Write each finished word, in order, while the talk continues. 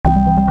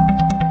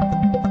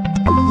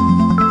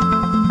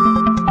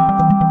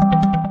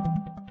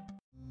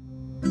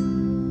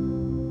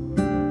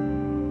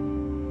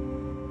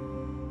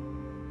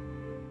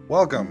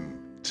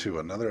Welcome to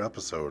another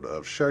episode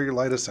of Share Your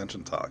Light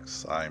Ascension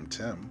Talks. I'm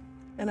Tim.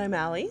 And I'm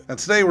Allie. And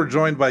today we're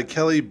joined by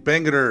Kelly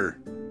Bangerter.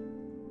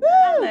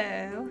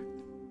 Hello.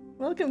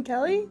 Welcome,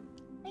 Kelly.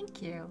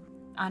 Thank you.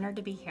 Honored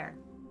to be here.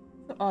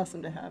 So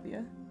awesome to have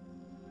you.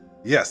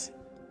 Yes,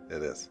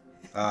 it is.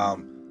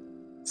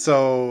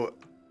 So,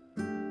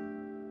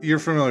 you're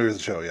familiar with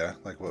the show, yeah?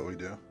 Like what we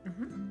do?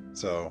 Mm-hmm.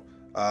 So,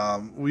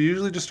 we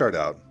usually just start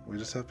out. We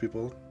just have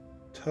people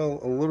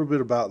tell a little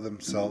bit about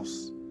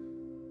themselves,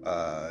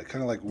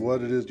 kind of like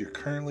what it is you're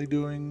currently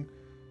doing,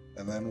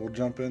 and then we'll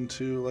jump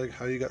into like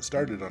how you got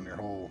started on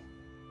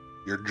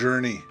your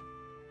journey.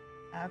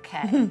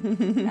 Okay.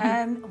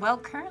 Well,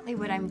 currently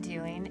what I'm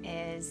doing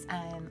is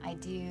I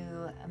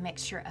do a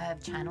mixture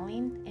of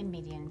channeling and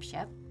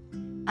mediumship.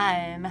 It's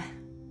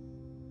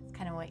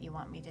kind of what you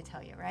want me to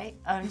tell you, right?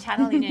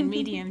 Channeling and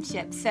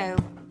mediumship. So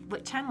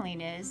what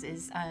channeling is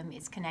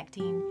it's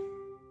connecting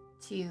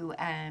to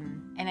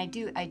and I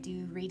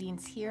do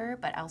readings here,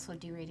 but I also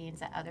do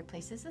readings at other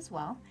places as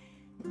well.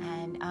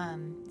 And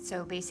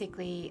so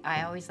basically,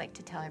 I always like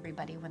to tell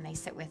everybody when they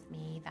sit with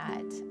me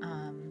that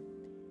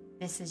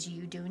this is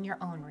you doing your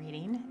own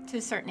reading to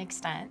a certain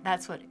extent.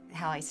 That's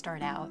how I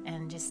start out,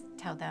 and just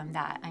tell them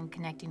that I'm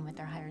connecting with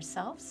their higher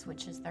selves,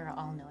 which is their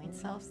all-knowing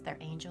selves, their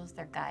angels,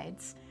 their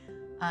guides,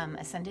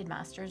 ascended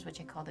masters,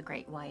 which I call the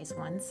great wise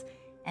ones,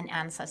 and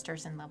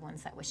ancestors and loved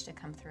ones that wish to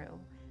come through,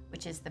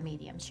 which is the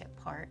mediumship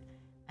part.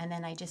 And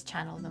then I just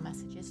channel the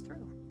messages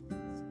through.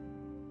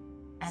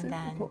 And Super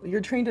then cool. You're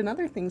trained in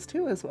other things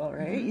too as well,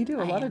 right? Mm-hmm. You do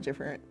a lot am. of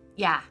different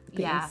Yeah.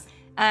 things.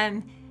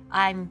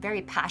 I'm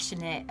very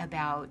passionate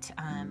about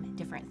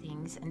different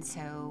things, and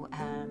so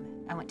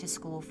I went to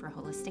school for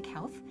holistic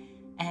health,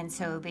 and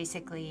so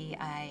basically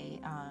I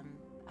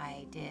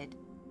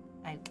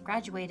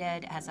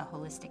graduated as a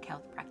holistic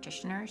health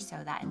practitioner,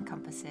 so that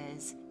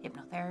encompasses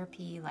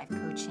hypnotherapy, life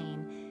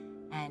coaching,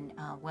 and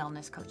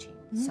wellness coaching,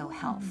 so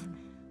health.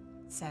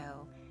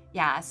 So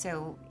yeah,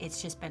 so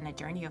it's just been a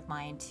journey of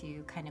mine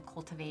to kind of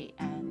cultivate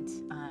and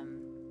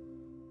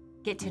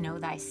get to know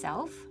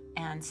thyself.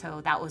 And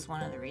so that was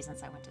one of the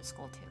reasons I went to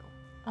school too.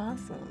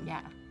 Awesome.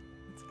 Yeah.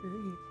 That's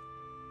great.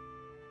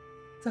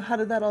 So how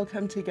did that all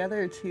come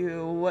together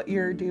to what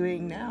you're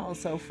doing now?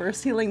 So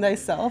first healing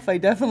thyself, I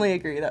definitely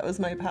agree. That was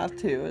my path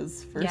too,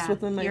 is first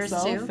within Yours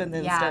myself too? and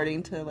then Yeah.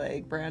 starting to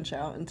like branch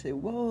out into,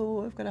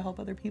 whoa, I've got to help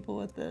other people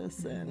with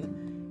this.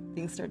 And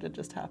things started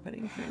just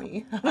happening for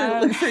me. How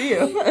did it look for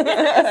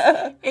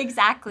you?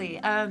 Exactly.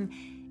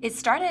 It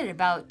started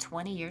about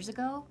 20 years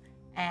ago,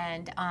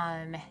 and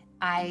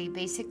I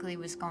basically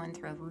was going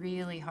through a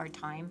really hard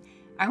time.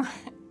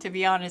 To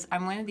be honest,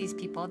 I'm one of these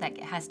people that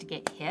has to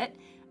get hit,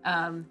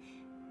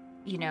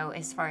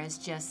 as far as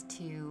just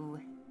to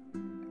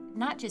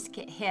not just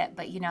get hit,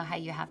 but you know how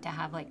you have to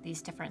have like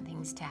these different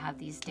things to have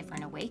these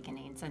different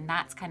awakenings. And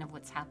that's kind of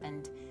what's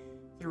happened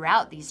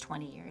throughout these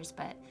 20 years.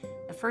 But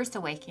the first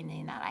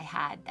awakening that I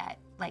had that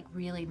like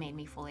really made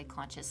me fully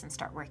conscious and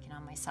start working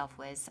on myself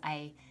was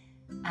I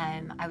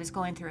was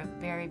going through a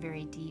very,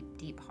 very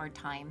deep, hard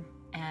time.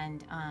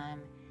 And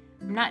I'm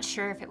not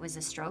sure if it was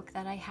a stroke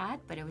that I had,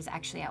 but it was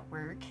actually at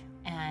work.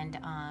 And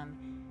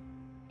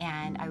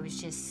I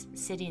was just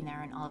sitting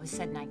there, and all of a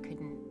sudden I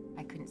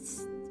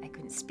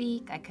couldn't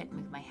speak. I couldn't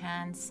move my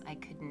hands.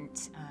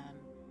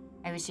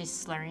 I was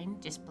just slurring,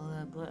 just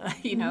blah, blah,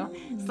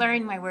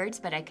 slurring my words,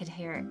 but I could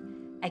hear,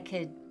 I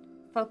could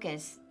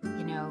focus,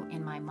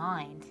 in my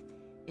mind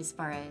as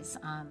far as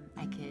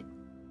I could,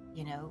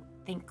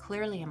 think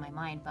clearly in my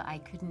mind, but I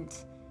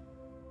couldn't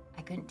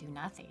do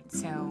nothing.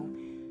 So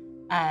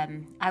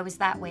I was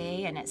that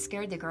way, and it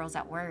scared the girls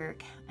at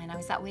work, and I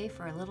was that way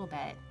for a little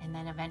bit, and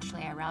then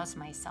eventually I roused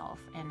myself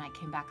and I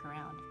came back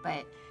around.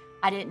 But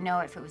I didn't know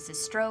if it was a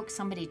stroke.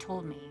 Somebody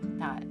told me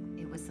that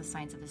it was the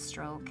signs of a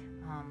stroke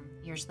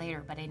years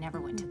later, but I never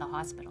went to the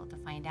hospital to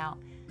find out.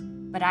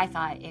 But I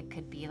thought it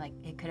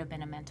could have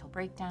been a mental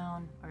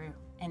breakdown,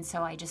 and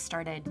so I just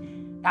started,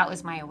 that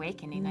was my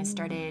awakening. I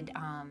started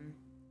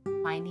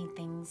finding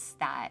things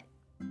that,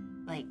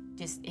 like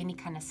just any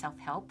kind of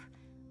self-help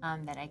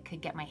that I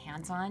could get my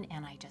hands on,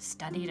 and I just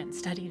studied and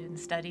studied and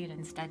studied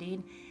and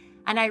studied.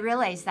 And I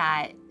realized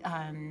that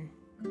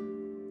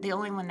the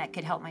only one that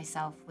could help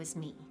myself was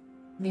me.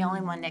 The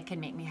only one that could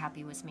make me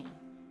happy was me.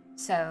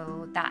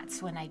 So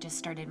that's when I just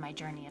started my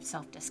journey of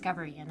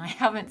self-discovery, and I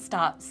haven't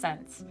stopped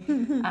since.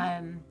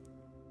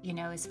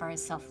 As far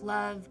as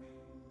self-love,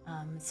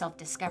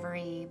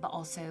 self-discovery, but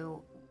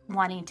also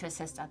wanting to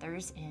assist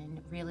others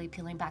in really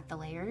peeling back the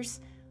layers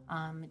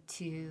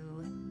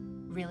to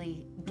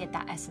really get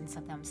that essence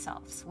of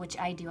themselves, which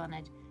I do on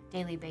a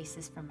daily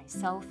basis for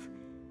myself.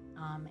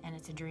 And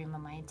it's a dream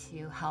of mine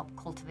to help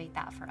cultivate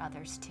that for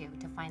others too,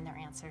 to find their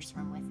answers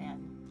from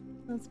within.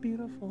 That's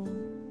beautiful.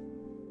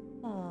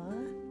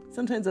 Aww.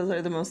 Sometimes those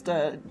are the most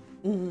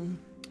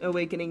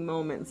awakening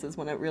moments, is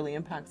when it really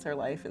impacts our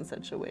life in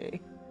such a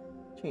way.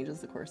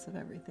 changes the course of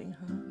everything,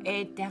 huh?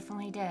 It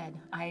definitely did.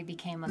 I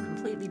became a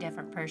completely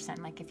different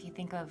person. Like if you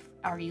think of,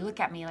 or you look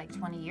at me like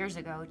 20 years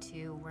ago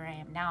to where I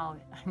am now,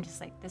 I'm just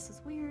like, this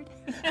is weird.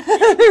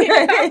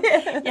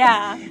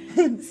 Yeah.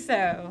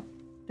 So.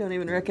 Don't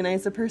even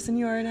recognize the person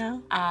you are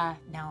now?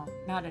 No,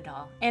 not at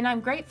all. And I'm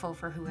grateful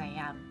for who I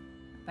am.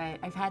 But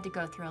I've had to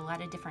go through a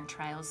lot of different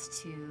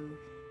trials to,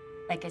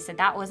 like I said,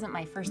 that wasn't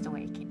my first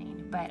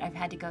awakening, but I've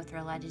had to go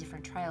through a lot of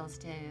different trials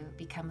to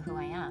become who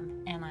I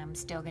am. And I'm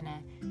still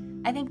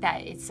I think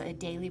that it's a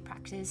daily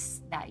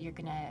practice that you're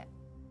gonna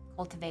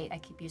cultivate. I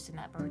keep using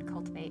that word,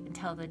 cultivate,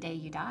 until the day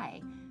you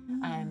die.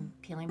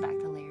 Peeling back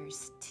the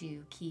layers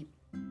to keep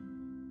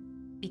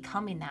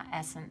becoming that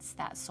essence,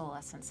 that soul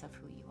essence of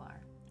who you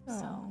are.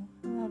 So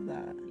I love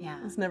that. Yeah.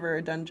 It's never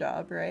a done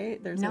job,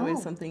 right? There's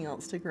always something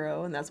else to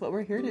grow, and that's what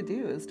we're here to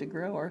do, is to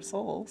grow our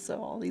soul.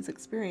 So all these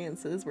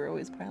experiences, we're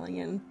always piling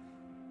in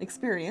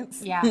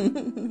experience. Yeah.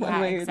 One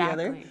way or the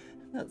other.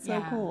 That's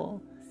so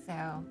cool.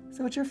 So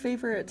what's your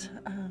favorite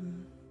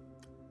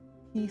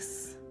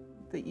piece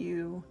that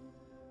you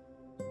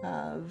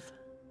have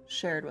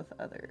shared with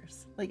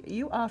others? Like,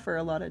 you offer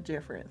a lot of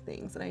different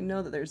things, and I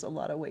know that there's a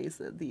lot of ways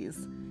that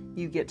these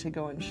you get to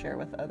go and share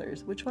with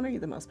others. Which one are you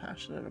the most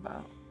passionate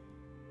about?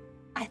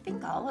 I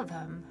think all of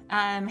them.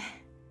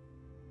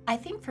 I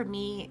think for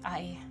me,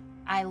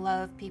 I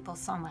love people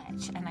so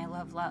much, and I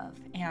love love.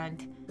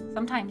 And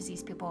sometimes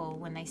these people,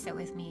 when they sit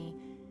with me,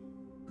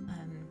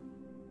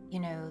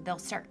 they'll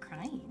start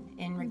crying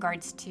in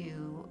regards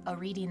to a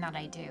reading that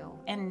I do.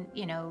 And,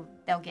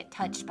 they'll get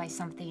touched by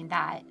something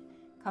that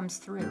comes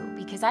through,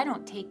 because I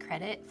don't take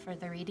credit for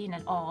the reading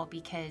at all,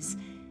 because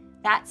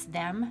that's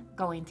them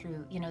going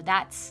through,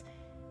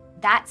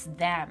 that's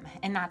them.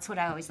 And that's what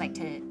I always like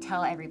to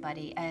tell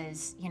everybody,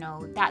 as,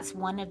 that's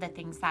one of the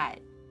things that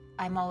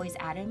I'm always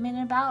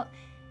adamant about,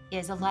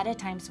 is a lot of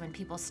times when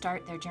people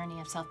start their journey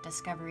of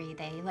self-discovery,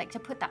 they like to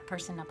put that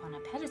person up on a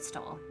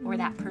pedestal, or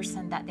that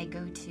person that they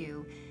go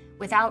to,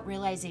 without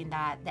realizing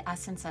that the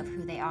essence of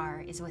who they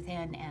are is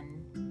within,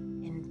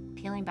 and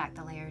peeling back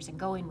the layers and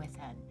going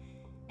within.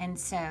 And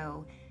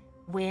so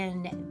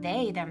when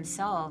they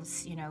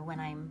themselves, when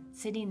I'm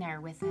sitting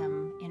there with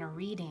them in a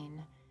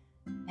reading,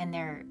 and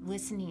they're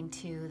listening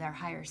to their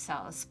higher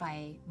selves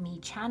by me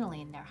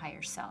channeling their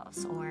higher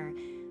selves, or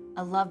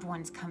a loved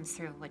one comes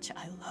through, which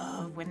I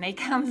love when they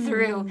come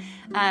through,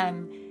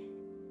 and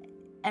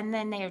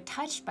then they are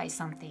touched by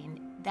something,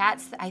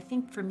 I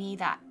think for me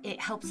that it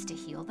helps to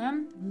heal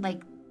them.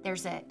 Like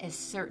there's a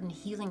certain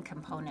healing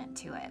component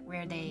to it,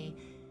 where they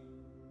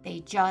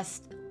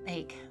just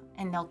like,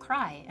 and they'll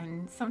cry,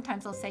 and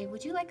sometimes they'll say,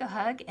 would you like a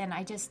hug? And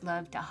I just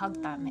love to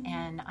hug them,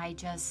 and I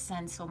just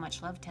send so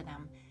much love to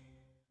them,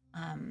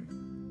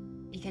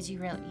 because you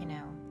really,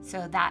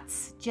 so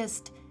that's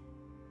just,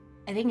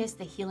 I think it's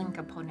the healing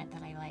component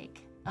that I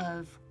like.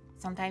 Of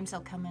sometimes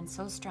they'll come in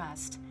so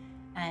stressed,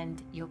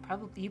 and you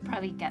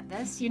probably get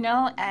this,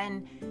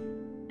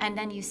 and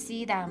then you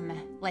see them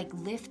like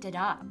lifted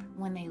up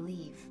when they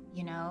leave,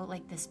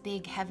 like this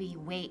big heavy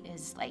weight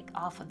is like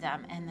off of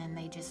them, and then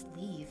they just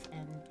leave,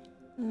 and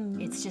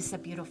it's just a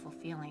beautiful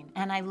feeling.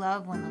 And I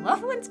love when the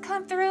loved ones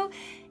come through,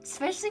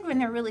 especially when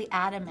they're really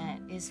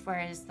adamant as far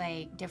as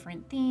like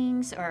different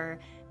things, or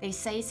they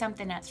say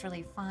something that's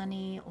really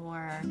funny,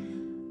 or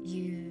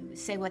you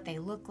say what they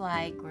look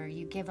like, or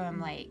you give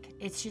them like,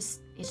 it's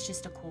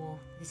a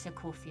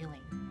cool feeling.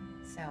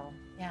 So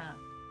yeah.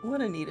 What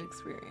a neat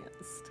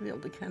experience to be able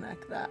to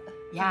connect that.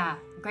 Yeah,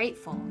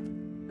 grateful.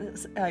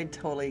 I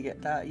totally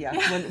get that.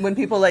 Yeah. When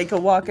people like go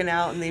walking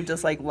out and they've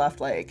just like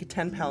left like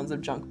 10 pounds of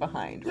junk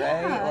behind,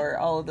 right? Yeah. Or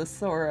all of the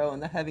sorrow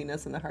and the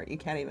heaviness in the heart, you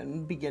can't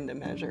even begin to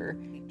measure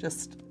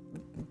just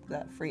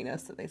that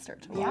freeness that they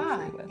start to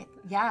walk through with.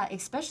 Yeah,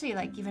 especially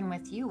like even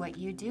with you, what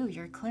you do,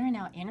 you're clearing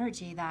out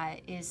energy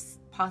that is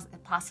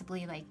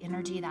possibly like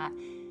energy that,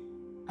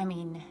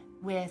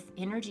 with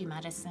energy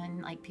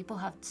medicine, like people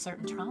have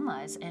certain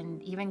traumas,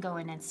 and even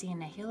going and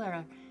seeing a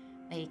healer,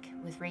 like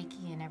with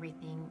Reiki and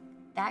everything,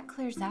 that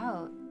clears it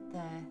out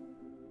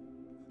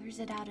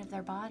of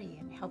their body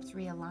and helps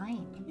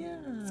realign. Yeah.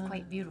 It's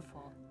quite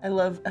beautiful. I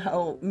love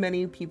how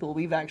many people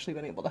we've actually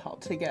been able to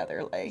help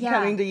together, like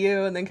coming to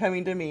you and then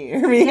coming to me,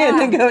 or me and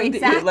then going to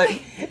you.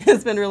 Like,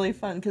 it's been really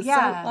fun, because so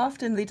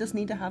often they just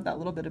need to have that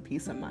little bit of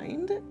peace of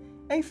mind,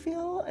 I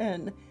feel,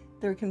 and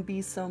there can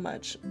be so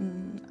much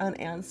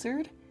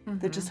unanswered.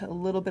 That just a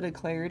little bit of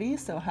clarity.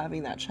 So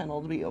having that channel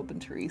to be open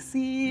to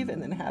receive,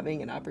 and then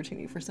having an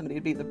opportunity for somebody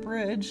to be the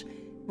bridge,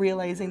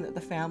 realizing that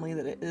the family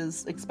that it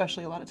is,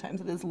 especially a lot of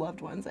times it is loved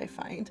ones, I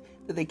find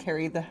that they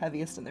carry the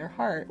heaviest in their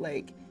heart,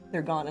 like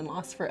they're gone and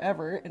lost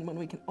forever. And when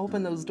we can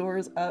open those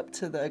doors up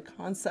to the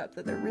concept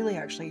that they're really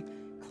actually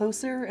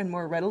closer and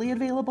more readily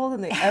available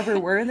than they ever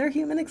were in their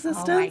human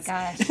existence. Oh my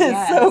gosh,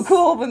 it's so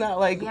cool when that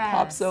like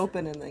pops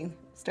open and they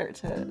start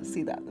to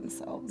see that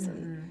themselves.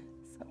 And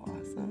so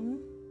awesome.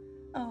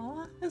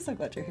 Aw, I'm so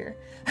glad you're here.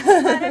 I'm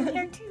glad I'm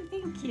here too.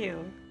 Thank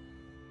you.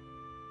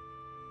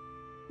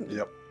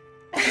 Yep.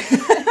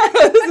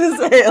 I was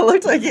gonna say, it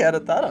looked like you had a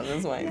thought on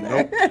this wine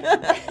there.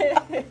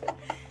 Nope.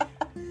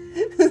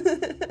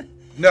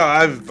 No,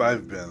 I've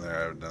been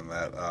there. I've done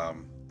that.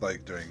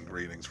 Like doing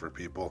readings for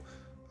people.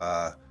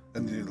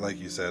 And like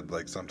you said,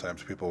 like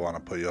sometimes people want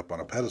to put you up on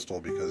a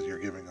pedestal because you're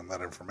giving them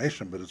that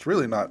information, but it's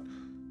really not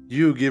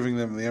you giving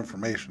them the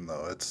information,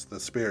 though. It's the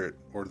spirit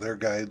or their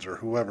guides or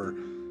whoever,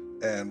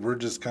 and we're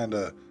just kind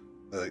of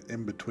the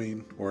in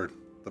between or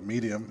the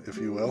medium, if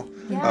you will.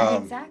 Yeah,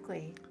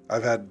 exactly.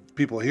 I've had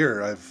people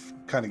here I've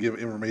kind of give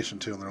information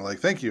to, and they're like,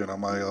 "Thank you," and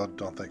I'm like, "Oh,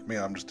 don't thank me.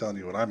 I'm just telling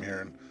you what I'm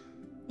hearing."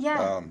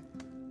 Yeah.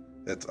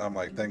 I'm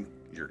like, thank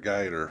your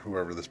guide or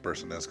whoever this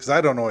person is, because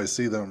I don't always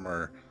see them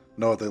or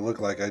know what they look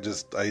like. I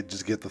just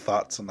get the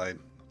thoughts and I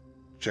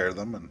share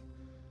them, and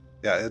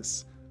yeah,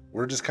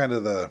 we're just kind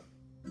of the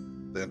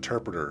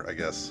interpreter, I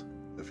guess,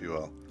 if you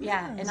will.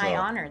 Yeah, and I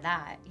honor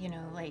that,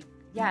 like,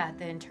 yeah,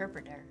 the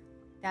interpreter,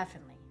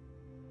 definitely.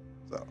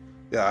 So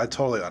yeah, I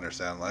totally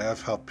understand. Like,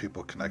 I've helped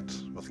people connect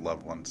with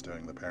loved ones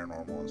doing the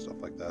paranormal and stuff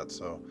like that.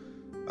 So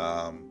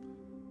I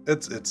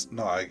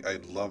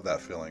love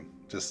that feeling.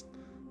 Just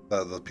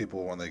the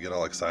people when they get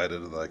all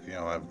excited, like,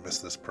 I've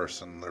missed this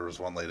person. There was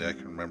one lady I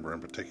can remember in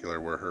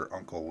particular where her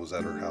uncle was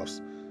at her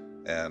house,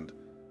 and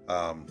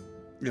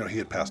he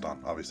had passed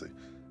on, obviously,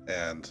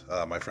 and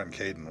my friend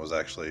Caden was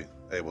actually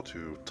able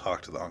to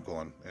talk to the uncle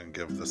and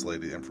give this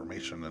lady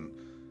information, and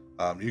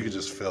you could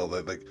just feel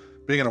that, like,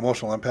 being an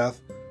emotional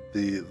empath,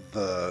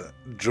 the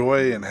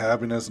joy and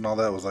happiness and all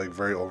that was like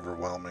very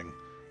overwhelming.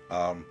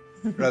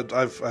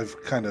 I've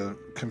kind of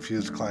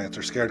confused clients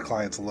or scared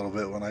clients a little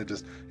bit when I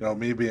just,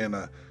 me being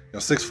a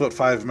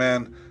 6'5"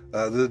 man,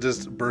 that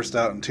just burst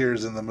out in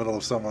tears in the middle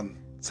of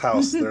someone's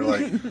house. They're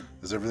like,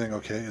 "Is everything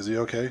okay? Is he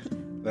okay?"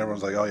 And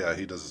everyone's like, "Oh yeah,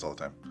 he does this all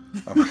the time."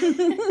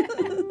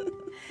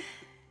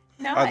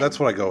 That's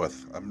what I go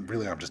with. I'm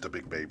just a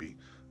big baby.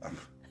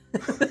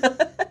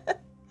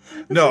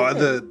 No,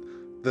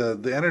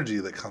 the energy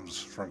that comes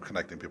from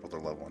connecting people to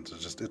loved ones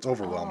is it's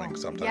overwhelming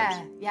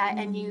sometimes. Yeah,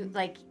 and you,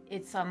 like,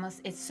 it's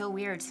so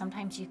weird.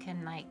 Sometimes you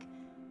can, like,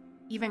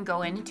 even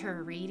go into a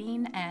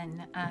reading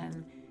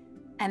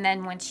and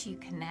then once you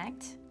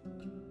connect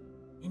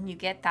and you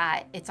get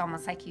that, it's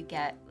almost like you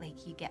get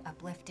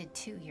uplifted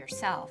too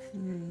yourself.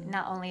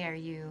 Not only are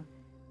you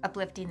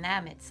uplifting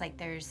them, it's like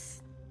it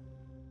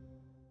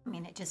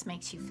just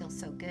makes you feel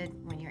so good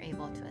when you're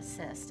able to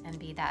assist and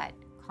be that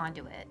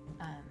conduit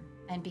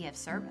and be of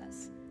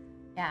service.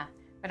 Yeah,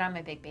 but I'm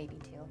a big baby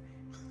too.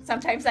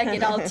 Sometimes I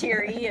get all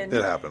teary and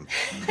it happens.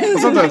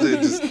 Sometimes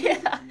it just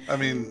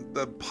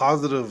the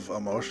positive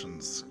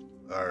emotions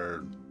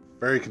are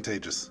very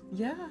contagious.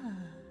 Yeah.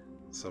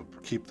 So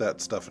keep that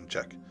stuff in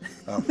check.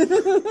 Well,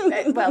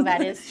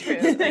 that is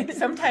true. Like,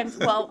 sometimes,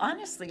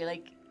 honestly,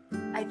 like,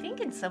 I think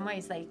in some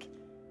ways, like,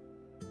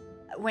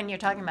 when you're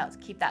talking about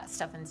keep that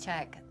stuff in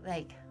check,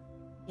 like,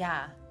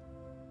 yeah,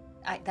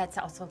 that's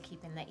also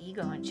keeping the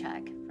ego in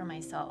check for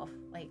myself.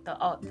 Like,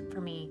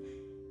 for me,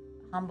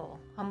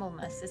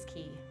 humbleness is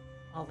key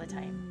all the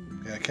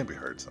time. Yeah, it can be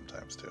hard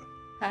sometimes too.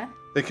 Huh?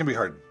 It can be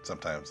hard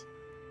sometimes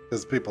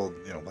because people,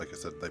 like I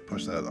said, they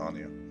push that on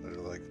you. They're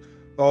like,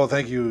 "Oh,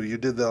 thank you, you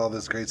did all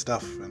this great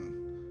stuff,"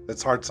 and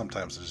it's hard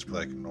sometimes to just be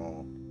like,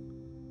 "No,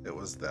 it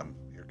was them,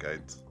 your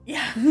guides."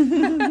 Yeah.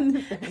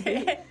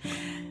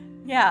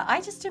 Yeah, I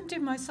just empty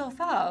myself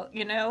out,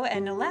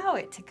 and allow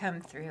it to come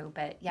through.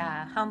 But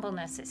yeah,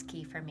 humbleness is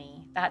key for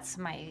me. That's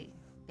my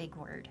big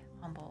word,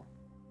 humble.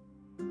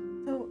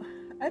 So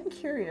I'm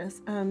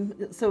curious.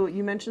 So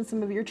you mentioned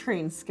some of your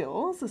trained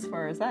skills as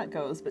far as that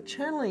goes, but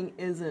channeling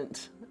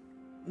isn't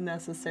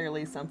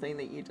necessarily something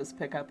that you just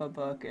pick up a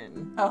book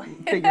and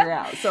figure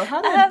out. So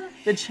how did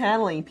the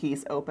channeling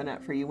piece open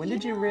up for you? When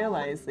did you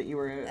realize that you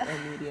were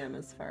a medium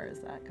as far as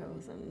that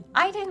goes? And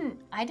I didn't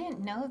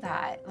know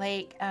that.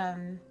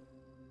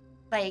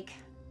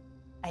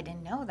 I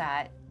didn't know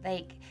that.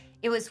 Like,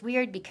 it was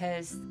weird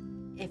because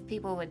if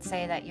people would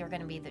say that you're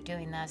going to be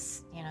doing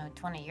this,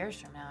 20 years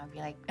from now, I'd be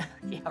like,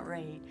 yeah,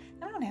 right.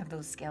 I don't have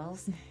those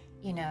skills,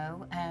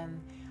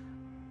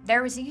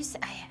 There was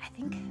I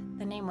think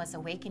the name was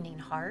Awakening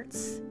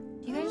Hearts.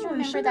 Do you guys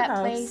remember that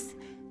place?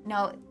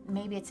 No,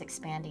 maybe it's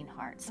Expanding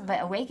Hearts,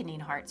 but Awakening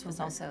Hearts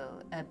was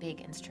also a big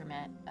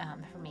instrument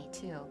for me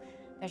too.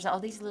 There's all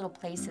these little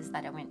places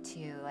that I went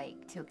to,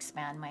 like, to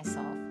expand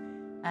myself.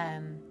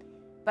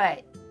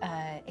 But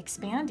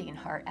Expanding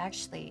Heart,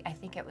 actually, I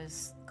think it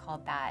was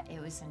called that.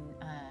 It was in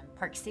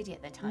Park City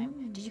at the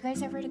time. Did you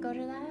guys ever go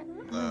to that?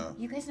 No.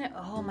 You guys know?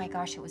 Oh my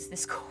gosh, it was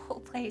this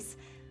cool place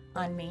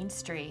on Main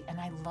Street,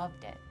 and I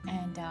loved it.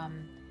 And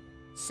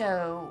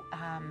so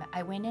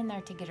I went in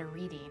there to get a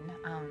reading.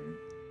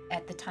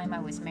 At the time I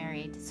was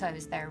married, so I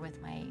was there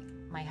with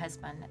my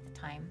husband at the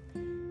time.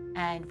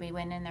 And we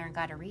went in there and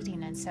got a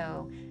reading. And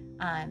so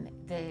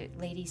the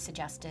lady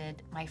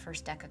suggested my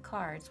first deck of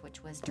cards,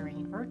 which was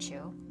During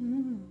Virtue.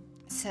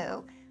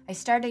 So I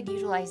started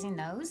utilizing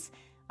those.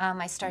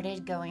 I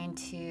started going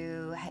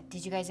to.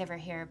 Did you guys ever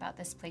hear about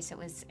this place? It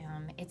was.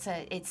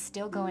 It's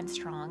still going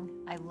strong.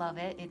 I love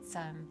it. It's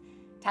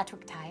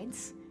Tatwick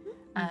Tides,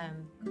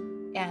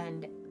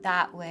 and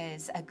that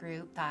was a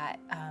group that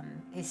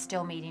is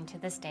still meeting to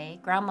this day.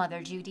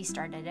 Grandmother Judy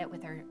started it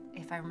with her,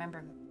 if I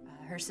remember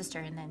her sister,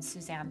 and then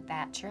Suzanne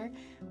Thatcher,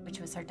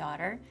 which was her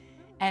daughter.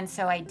 And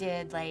so I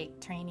did like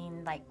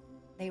training, like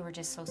they were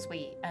just so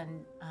sweet.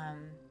 And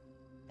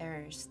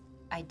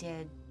I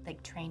did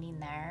like training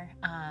there,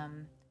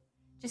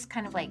 just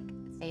kind of like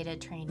theta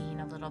training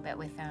a little bit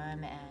with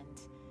them,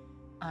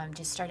 and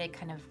just started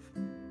kind of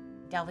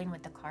delving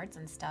with the cards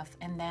and stuff.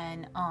 And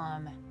then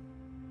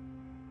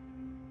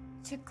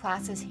took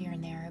classes here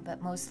and there,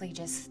 but mostly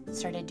just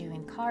started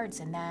doing cards.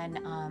 And then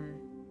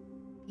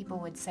people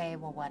would say,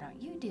 well, why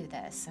don't you do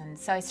this? And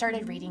so I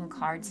started reading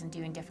cards and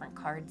doing different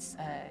cards,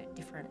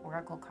 different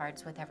oracle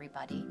cards with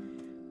everybody.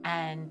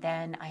 And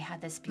then I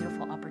had this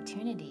beautiful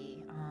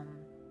opportunity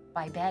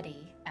by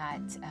Betty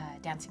at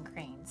Dancing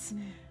Cranes.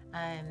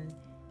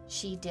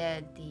 She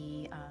did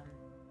the,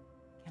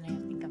 can I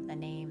think of the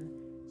name?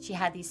 She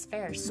had these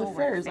fairs, soul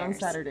fairs fairs on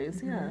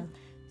Saturdays, yeah.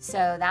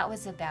 So that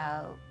was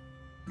about,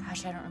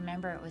 gosh, I don't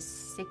remember, it was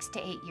 6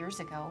 to 8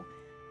 years ago.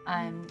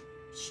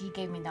 She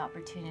gave me the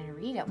opportunity to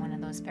read at one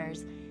of those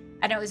fairs.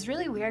 And it was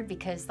really weird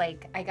because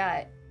like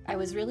I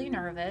was really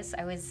nervous.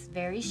 I was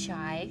very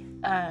shy.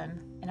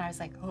 And I was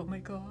like, oh my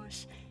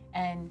gosh.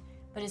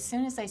 But as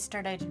soon as I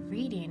started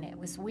reading, it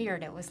was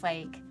weird. It was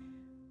like,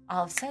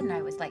 all of a sudden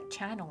I was like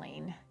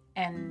channeling,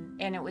 and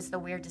it was the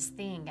weirdest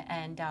thing.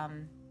 And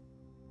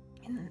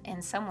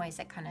in some ways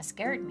it kind of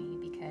scared me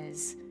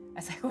because I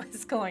was like,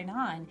 what's going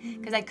on?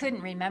 Because I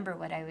couldn't remember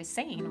what I was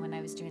saying when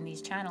I was doing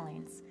these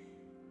channelings.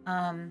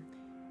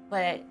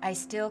 But I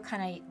still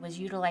kind of was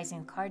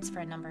utilizing cards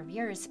for a number of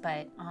years.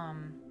 But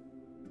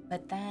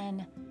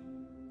then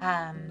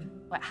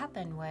what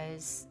happened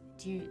was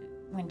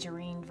when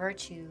Doreen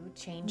Virtue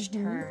changed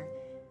her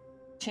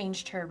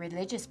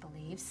religious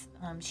beliefs,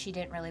 she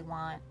didn't really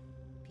want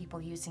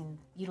people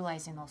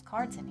utilizing those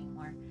cards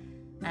anymore.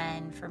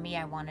 And for me,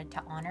 I wanted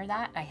to honor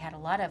that. I had a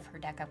lot of her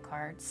deck of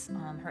cards,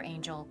 her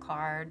angel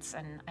cards,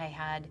 and I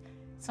had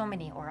so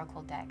many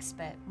oracle decks,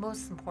 but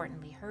most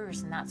importantly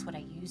hers, and that's what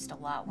I used a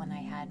lot when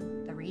I had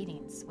the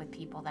readings with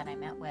people that I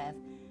met with.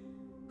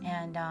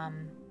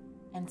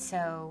 And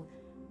so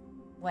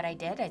what I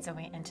did is I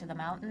went into the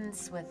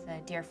mountains with a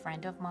dear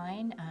friend of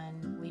mine,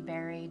 and we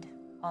buried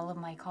all of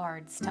my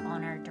cards to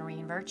honor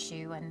Doreen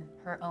Virtue and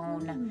her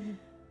own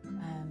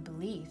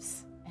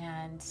beliefs.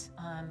 And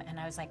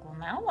I was like, well,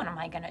 now what am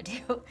I going to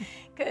do?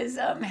 Because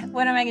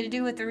what am I going to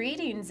do with the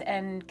readings?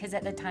 And because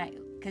at the time,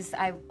 because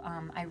I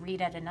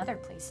read at another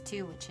place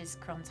too, which is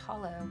Crone's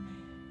Hollow.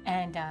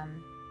 And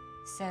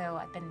so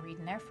I've been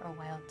reading there for a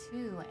while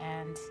too.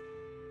 And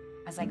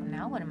I was like,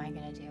 now what am I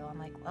going to do? I'm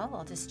like, well,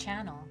 I'll just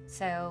channel.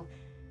 So,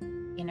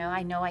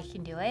 I know I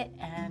can do it.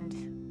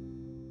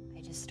 And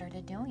I just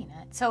started doing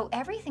it. So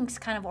everything's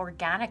kind of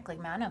organically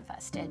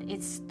manifested.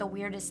 It's the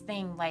weirdest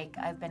thing. Like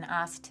I've been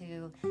asked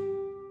to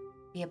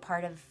be a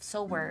part of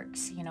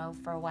Soulworks,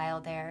 for a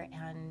while there,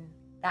 and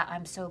that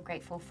I'm so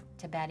grateful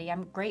to Betty.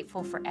 I'm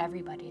grateful for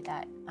everybody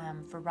that,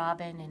 for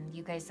Robin and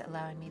you guys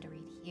allowing me to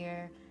read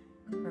here,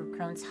 for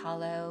Crone's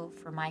Hollow,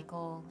 for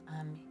Michael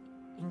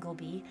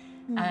Ingleby,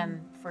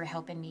 for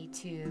helping me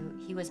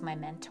he was my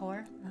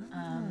mentor.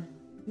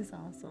 He's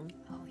awesome.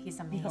 Oh, he's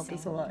amazing. He helped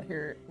us a lot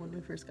here when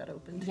we first got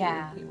open.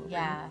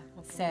 Yeah.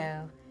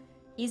 So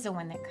he's the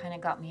one that kind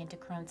of got me into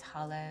Crone's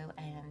Hollow,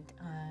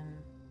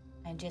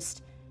 and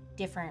just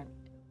different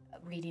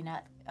reading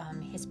at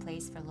his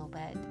place for a little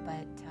bit,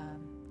 but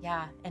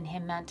and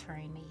him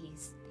mentoring me,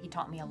 he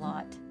taught me a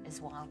lot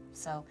as well.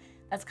 So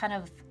that's kind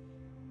of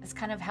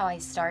how I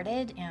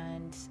started,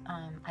 and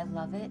I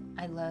love it.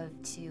 I love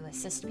to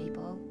assist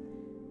people,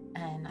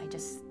 and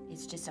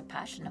it's just a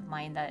passion of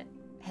mine that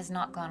has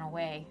not gone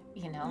away.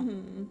 I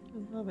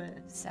love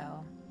it.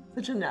 So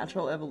such a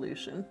natural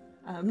evolution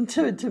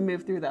to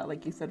move through that,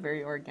 like you said,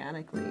 very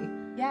organically.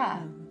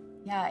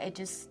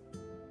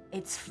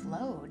 It's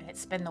flowed.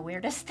 It's been the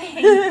weirdest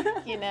thing,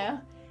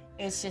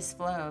 It's just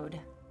flowed.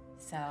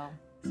 So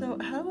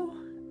how,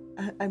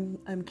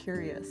 I'm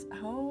curious,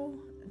 how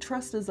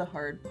trust is a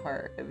hard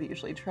part of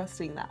usually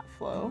trusting that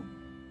flow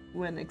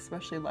when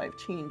especially life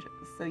changes.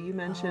 So you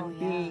mentioned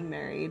being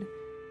married,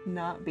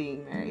 not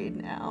being married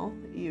now.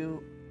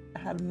 You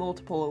had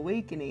multiple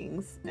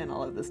awakenings and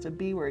all of this to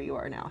be where you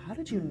are now. How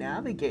did you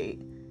navigate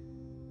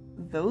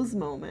those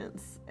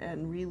moments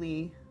and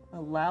really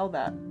allow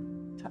that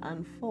to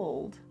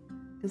unfold?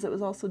 Because it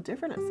was also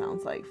different, it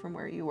sounds like, from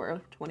where you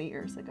were 20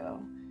 years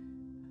ago.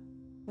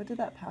 What did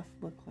that path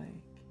look like?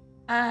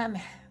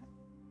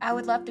 I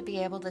would love to be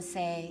able to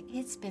say,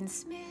 it's been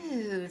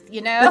smooth,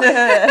 We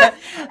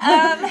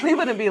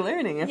wouldn't be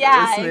learning if it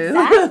was smooth.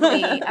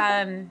 Exactly.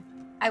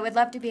 I would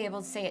love to be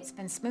able to say it's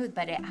been smooth,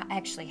 but it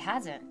actually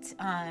hasn't.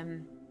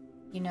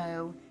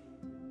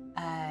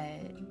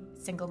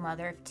 Single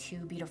mother of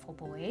 2 beautiful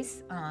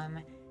boys.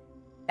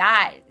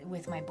 That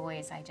with my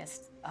boys,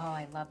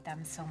 I love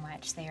them so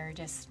much. They are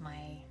just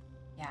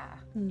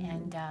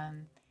and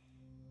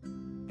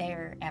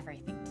they're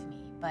everything to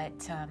me.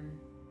 But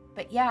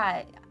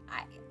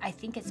I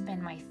think it's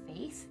been my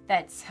faith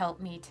that's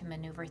helped me to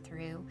maneuver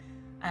through,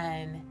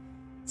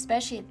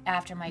 especially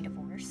after my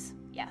divorce.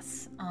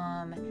 Yes.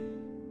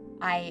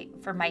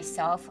 For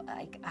myself,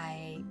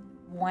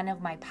 one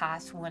of my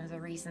paths, one of the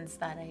reasons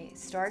that I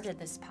started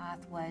this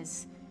path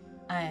was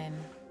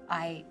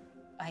I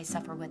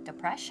suffer with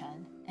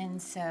depression. And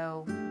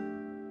so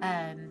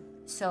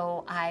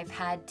I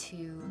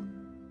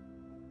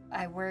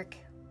work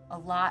a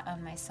lot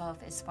on myself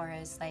as far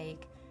as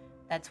like,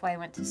 that's why I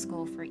went to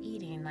school for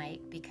eating,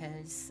 like,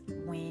 because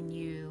when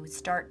you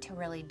start to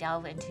really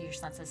delve into your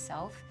sense of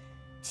self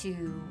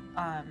to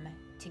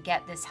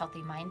get this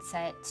healthy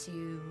mindset,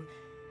 to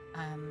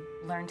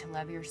learn to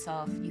love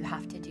yourself, you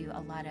have to do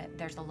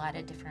there's a lot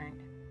of different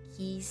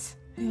keys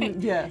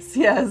yes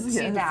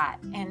to that.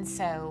 And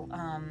so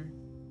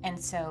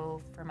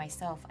for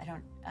myself, I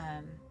don't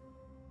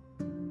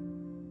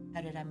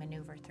how did I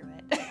maneuver through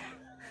it?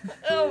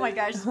 Oh my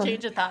gosh,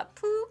 change of thought.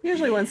 Poop.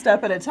 Usually one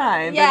step at a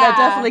time, but that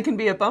definitely can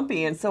be a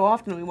bumpy, and so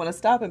often we want to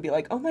stop and be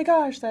like, oh my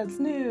gosh, that's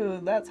new,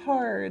 that's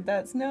hard,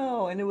 that's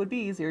no, and it would be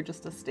easier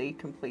just to stay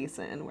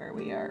complacent in where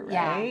we are,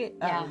 right?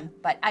 Yeah.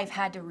 But I've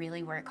had to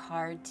really work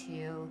hard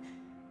to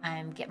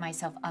get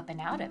myself up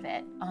and out of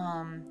it.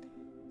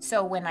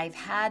 So when I've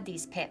had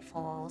these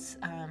pitfalls,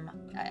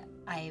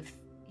 I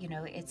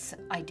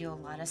do a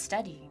lot of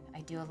studying,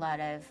 I do a lot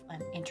of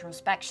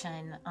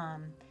introspection,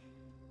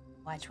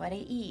 watch what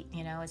I eat,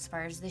 as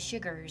far as the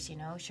sugars,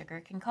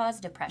 sugar can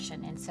cause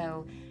depression. And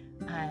so,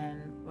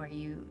 where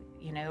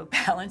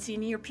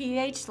balancing your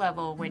pH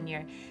level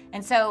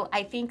and so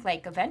I think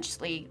like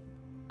eventually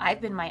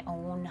I've been my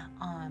own,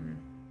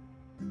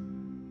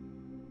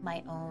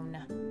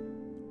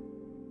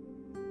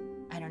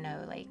 I don't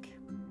know, like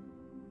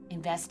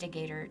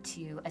investigator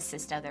to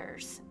assist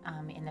others,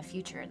 in the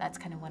future. That's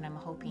kind of what I'm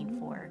hoping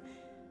for.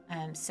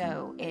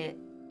 So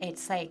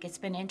it's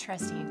been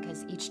interesting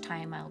because each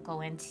time I'll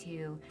go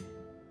into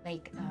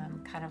like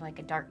kind of like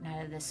a dark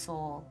night of the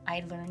soul,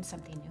 I learned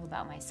something new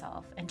about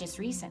myself. And just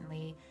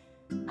recently,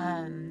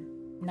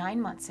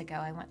 9 months ago,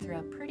 I went through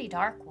a pretty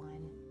dark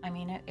one. I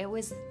mean, it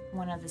was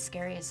one of the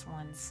scariest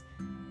ones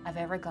I've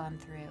ever gone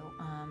through.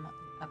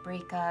 A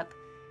breakup.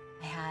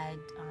 I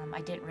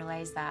didn't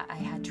realize that I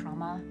had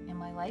trauma in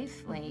my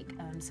life.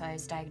 So I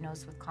was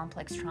diagnosed with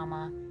complex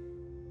trauma.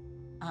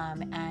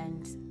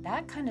 And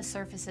that kind of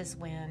surfaces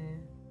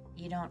when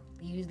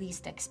you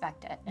least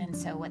expect it. And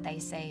so what they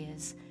say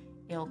is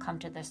it'll come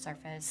to the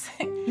surface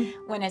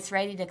when it's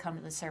ready to come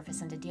to the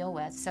surface and to deal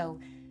with. So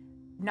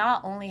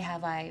not only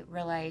have I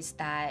realized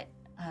that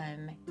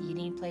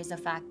eating plays a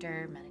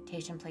factor,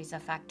 meditation plays a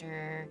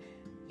factor,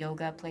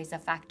 yoga plays a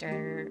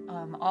factor,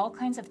 all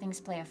kinds of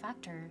things play a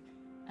factor.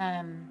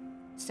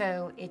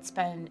 So it's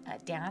been a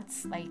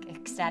dance, like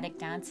ecstatic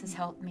dance has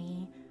helped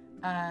me.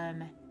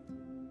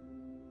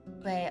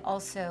 But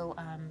also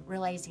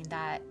realizing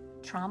that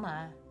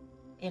trauma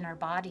in our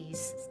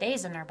bodies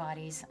stays in our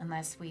bodies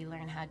unless we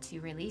learn how to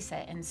release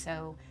it. And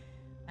so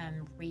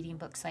reading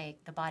books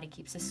like The Body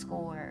Keeps a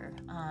Score,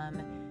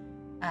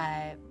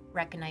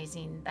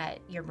 recognizing that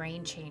your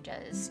brain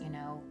changes,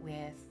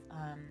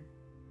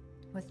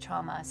 with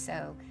trauma.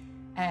 So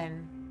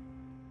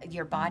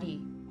your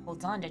body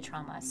holds on to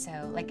trauma.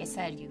 So like I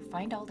said, you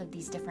find all of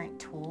these different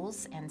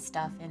tools and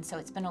stuff. And so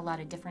it's been a lot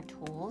of different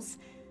tools.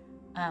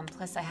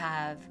 Plus I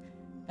have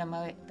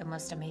the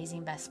most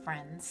amazing best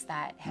friends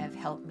that have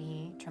helped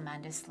me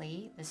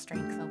tremendously. The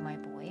strength of my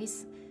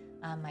boys,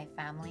 my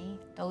family,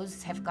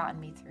 those have gotten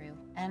me through,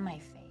 and my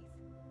faith.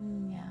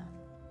 Yeah.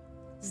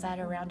 Is that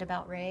a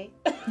roundabout Ray?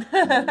 So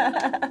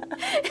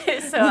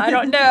I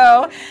don't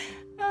know.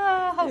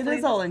 It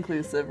is all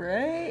inclusive,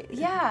 right?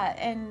 Yeah,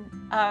 and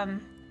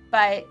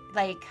but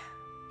like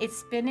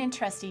it's been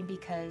interesting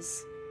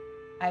because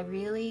I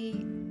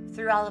really,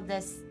 through all of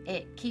this,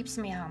 it keeps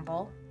me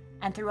humble.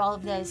 And through all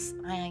of this,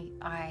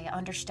 I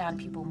understand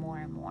people more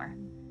and more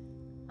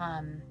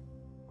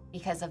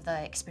because of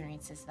the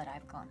experiences that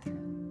I've gone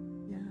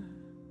through. Yeah,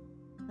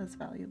 that's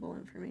valuable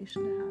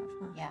information to have,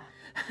 huh? Yeah.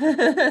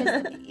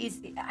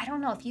 I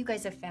don't know if you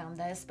guys have found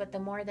this, but the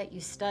more that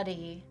you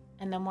study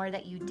and the more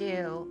that you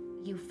do,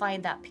 you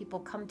find that people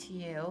come to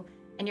you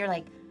and you're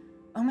like,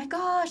 oh my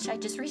gosh, I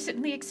just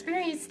recently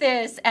experienced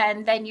this.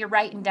 And then you're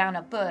writing down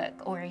a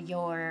book, or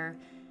you're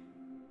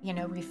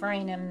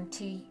referring them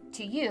to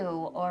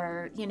you,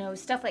 or,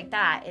 stuff like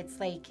that. It's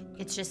like,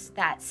 it's just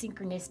that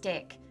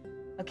synchronistic,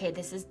 okay,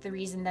 this is the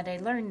reason that I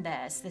learned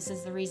this. This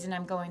is the reason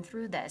I'm going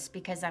through this,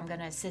 because I'm going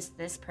to assist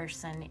this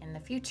person in the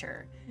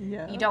future.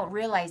 Yeah. You don't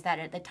realize that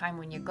at the time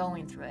when you're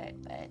going through it,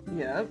 but.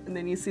 Yeah, and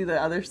then you see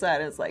the other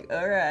side, and it's like,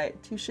 all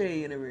right, touche,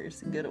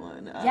 universe, good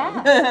one.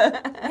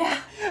 Yeah.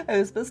 I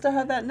was supposed to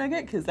have that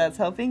nugget because that's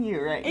helping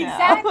you right now.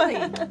 Exactly.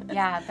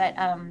 Yeah, but,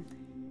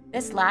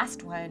 this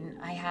last one,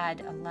 I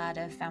had a lot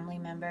of family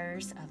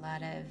members, a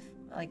lot of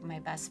like my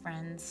best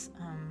friends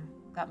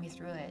got me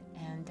through it,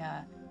 and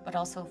but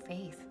also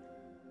faith.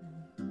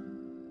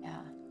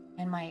 Yeah,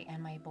 and my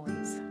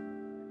boys.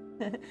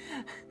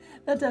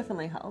 That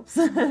definitely helps.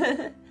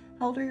 How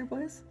old are your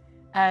boys?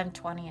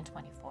 20 and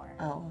 24.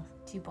 Oh,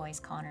 2 boys,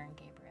 Connor and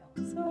Gabriel.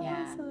 So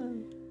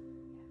awesome.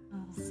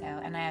 Oh. So,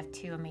 and I have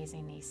 2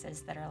 amazing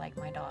nieces that are like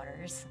my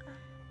daughters.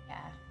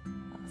 Yeah.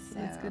 Awesome. So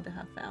it's good to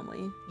have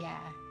family. Yeah.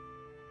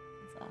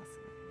 Awesome.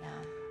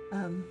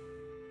 Yeah.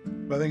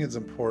 But I think it's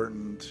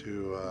important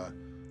to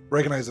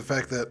recognize the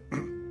fact that,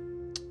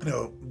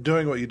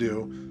 doing what you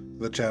do,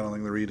 the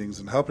channeling, the readings,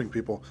 and helping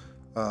people,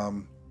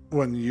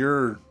 when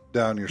you're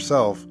down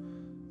yourself,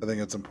 I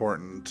think it's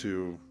important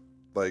to,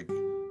 like,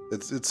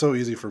 it's so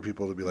easy for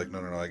people to be like, no,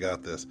 I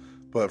got this.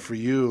 But for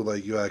you,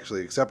 like, you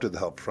actually accepted the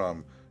help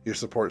from your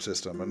support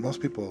system. And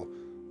most people...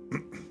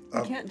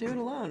 you can't do it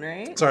alone,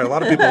 right? Sorry, a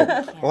lot of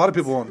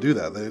people won't do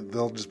that.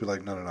 They'll just be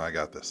like, no, I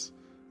got this.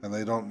 And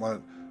they don't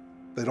want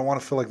to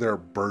feel like they're a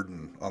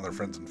burden on their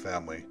friends and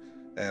family.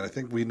 And I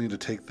think we need to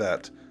take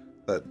that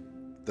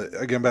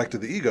again, back to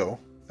the ego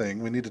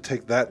thing, we need to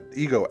take that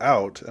ego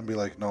out and be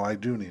like, no, I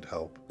do need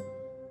help.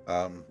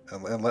 And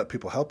let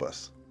people help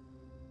us.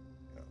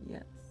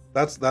 Yes.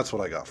 That's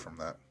what I got from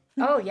that.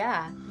 Oh,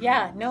 yeah.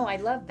 Yeah, no, I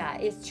love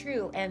that. It's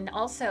true. And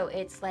also,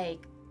 it's like,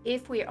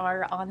 if we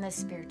are on this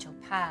spiritual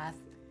path,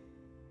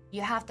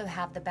 you have to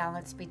have the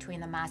balance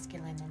between the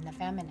masculine and the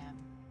feminine.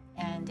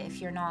 And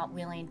if you're not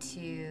willing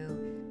to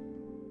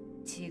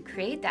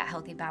create that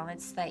healthy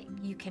balance, like,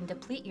 you can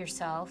deplete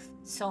yourself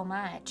so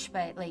much,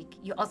 but like,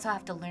 you also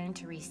have to learn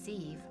to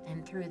receive.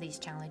 And through these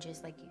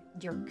challenges, like,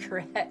 you're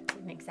correct,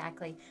 and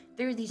exactly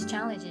through these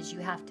challenges, you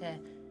have to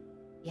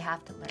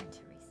learn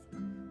to receive.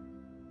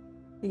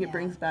 I think it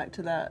brings back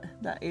to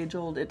that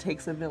age-old, it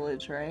takes a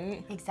village,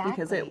 right? Exactly.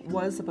 Because it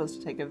was supposed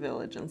to take a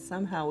village, and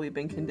somehow we've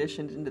been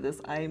conditioned into this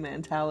I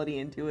mentality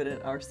and do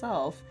it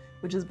ourselves,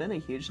 which has been a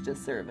huge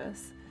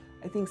disservice.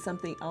 I think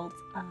something else...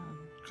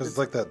 Because it's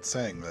like that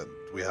saying that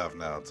we have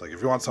now. It's like,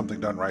 if you want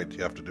something done right,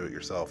 you have to do it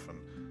yourself, and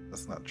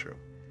that's not true.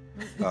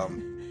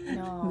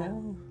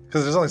 No.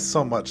 Because there's only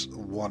so much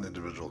one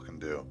individual can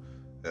do.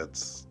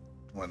 It's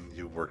when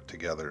you work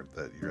together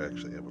that you're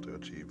actually able to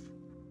achieve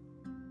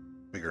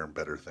bigger and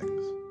better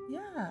things.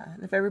 Yeah,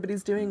 and if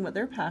everybody's doing what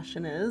their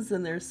passion is,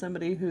 and there's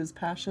somebody who's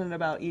passionate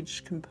about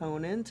each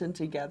component, and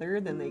together,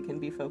 then they can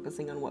be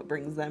focusing on what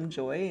brings them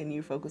joy, and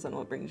you focus on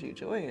what brings you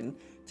joy, and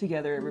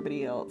together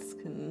everybody else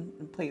can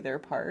play their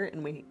part,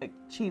 and we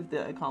achieve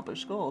the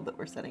accomplished goal that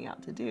we're setting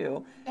out to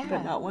do. Yeah.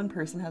 But not one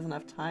person has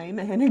enough time,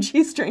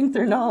 energy, strength,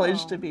 or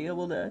knowledge to be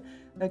able to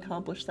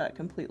accomplish that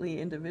completely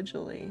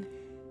individually.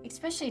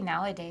 Especially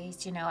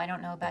nowadays, I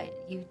don't know about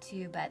you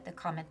too, but the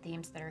common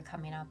themes that are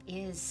coming up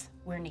is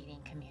we're needing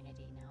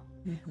community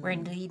now. Mm-hmm. We're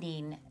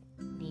needing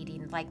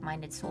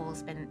like-minded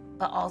souls,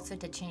 but also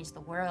to change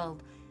the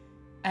world.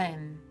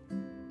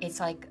 It's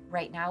like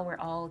right now we're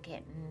all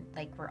being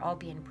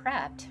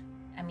prepped.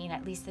 I mean,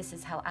 at least this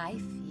is how I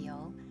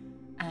feel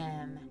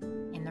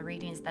in the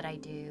readings that I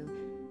do.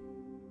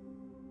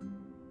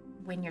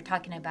 When you're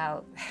talking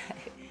about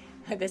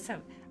this,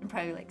 I'm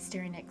probably like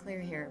staring at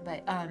Claire here,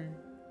 but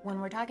when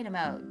we're talking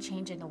about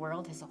changing the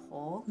world as a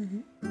whole,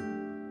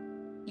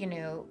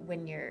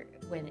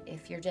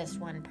 if you're just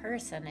one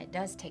person, it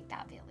does take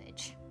that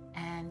village.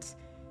 And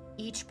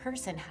each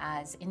person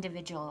has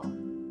individual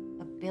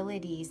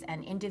abilities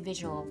and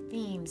individual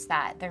themes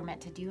that they're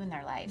meant to do in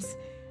their lives.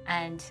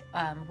 And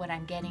what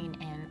I'm getting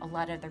in a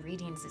lot of the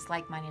readings is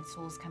like-minded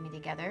souls coming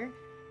together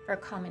for a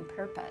common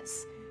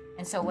purpose.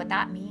 And so what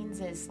that means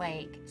is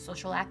like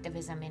social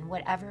activism in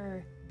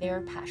whatever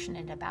they're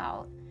passionate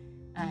about.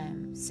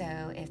 So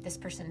if this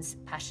person's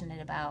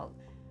passionate about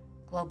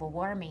global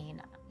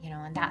warming,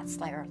 and that's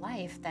their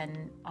life,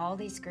 then all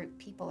these group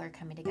people are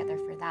coming together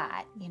for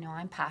that.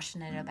 I'm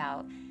passionate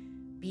about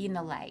being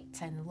the light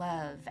and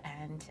love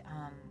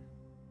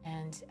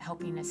and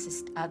helping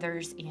assist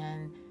others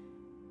in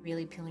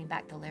really peeling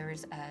back the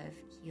layers of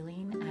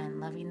healing and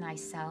loving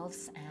thyself.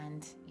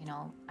 And,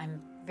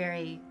 I'm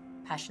very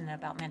passionate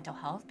about mental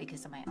health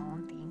because of my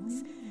own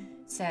things.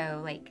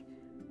 So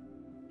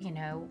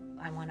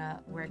I want to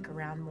work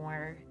around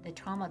more the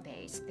trauma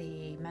base,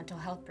 the mental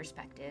health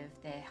perspective,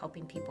 the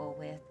helping people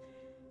with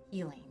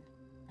healing.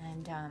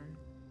 And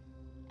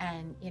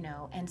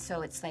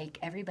so it's like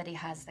everybody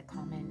has the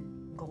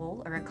common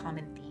goal or a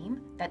common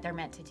theme that they're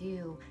meant to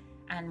do.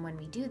 And when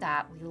we do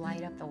that, we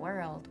light up the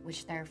world,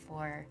 which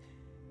therefore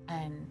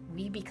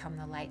we become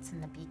the lights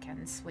and the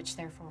beacons, which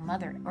therefore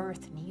Mother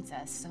Earth needs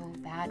us so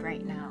bad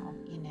right now,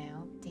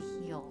 to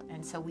heal.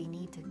 And so we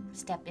need to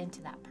step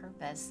into that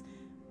purpose.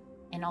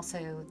 And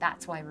also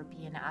that's why we're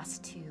being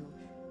asked to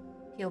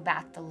peel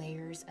back the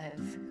layers of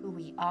who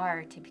we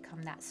are to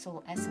become that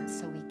soul essence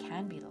so we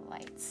can be the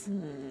lights.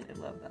 I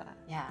love that.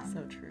 Yeah.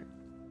 So true.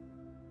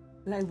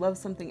 And I love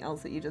something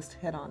else that you just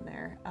hit on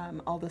there.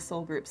 All the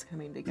soul groups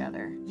coming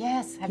together.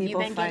 Yes. Have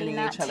people you been finding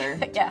getting that? each other.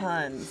 Yeah.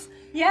 Tons.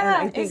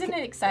 Yeah. Isn't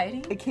it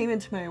exciting? It came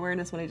into my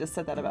awareness when I just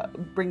said that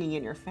about bringing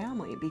in your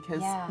family,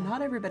 because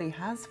not everybody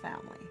has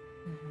family.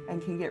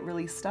 And can get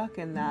really stuck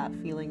in that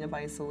feeling of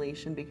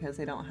isolation because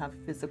they don't have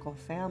physical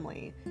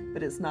family.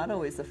 But it's not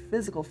always the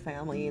physical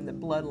family and the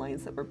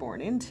bloodlines that we're born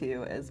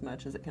into, as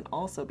much as it can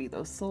also be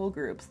those soul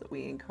groups that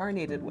we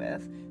incarnated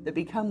with that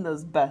become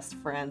those best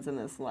friends in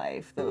this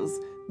life, those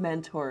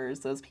mentors,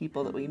 those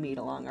people that we meet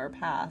along our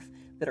path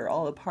that are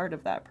all a part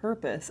of that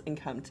purpose and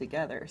come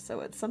together.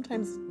 So it's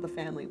sometimes the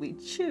family we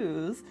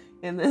choose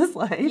in this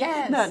life.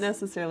 Yes. Not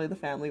necessarily the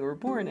family we're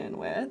born in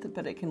with,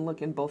 but it can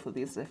look in both of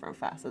these different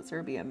facets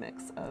or be a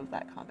mix of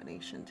that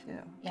combination too.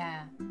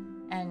 Yeah.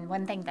 And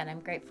one thing that I'm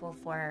grateful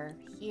for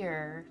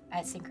here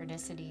at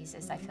Synchronicities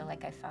is I feel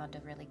like I found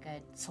a really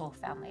good soul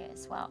family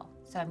as well.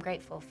 So I'm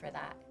grateful for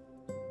that.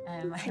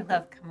 I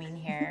love coming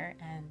here,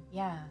 and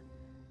yeah.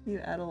 You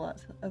add a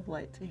lot of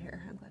light to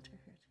here. I'm glad you're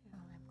here too. Oh,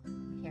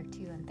 I'm here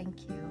too, and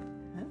thank you.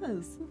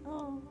 Yes.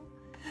 Oh.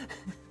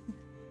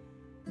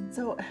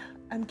 So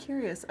I'm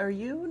curious, are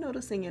you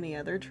noticing any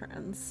other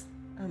trends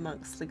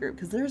amongst the group?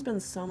 Because there's been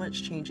so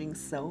much changing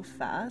so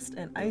fast,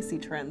 and I see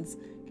trends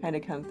kind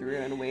of come through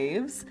in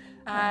waves.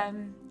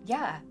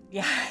 Yeah.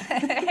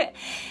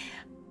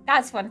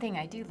 That's one thing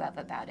I do love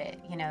about it,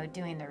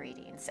 doing the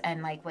readings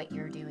and like what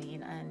you're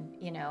doing, and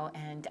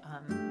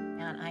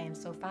and I am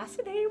so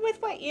fascinated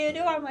with what you do.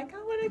 I'm like, I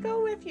want to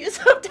go with you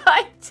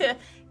sometime to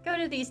go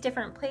to these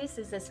different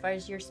places as far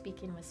as you're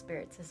speaking with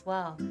spirits as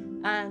well.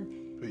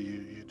 But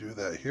you do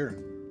that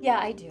here. Yeah,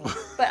 I do.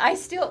 But I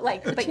still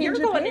but you're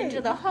going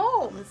into the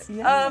homes.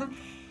 Yeah.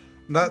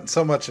 Not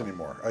so much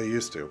anymore. I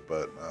used to,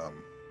 but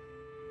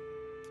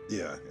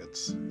yeah,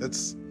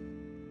 it's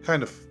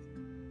kind of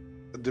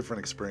a different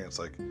experience,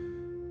 like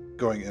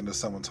going into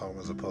someone's home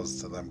as opposed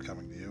to them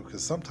coming to you.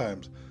 Because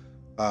sometimes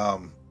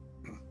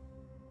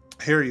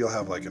here you'll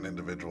have like an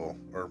individual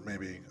or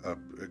maybe a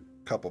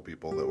couple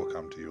people that will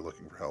come to you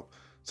looking for help.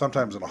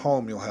 Sometimes in a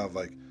home you'll have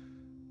like,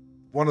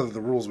 one of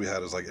the rules we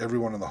had is like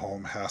everyone in the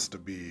home has to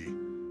be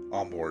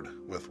on board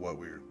with what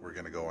we're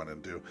going to go in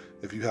and do.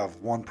 If you have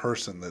one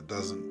person that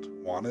doesn't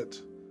want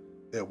it,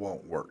 it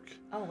won't work.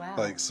 Oh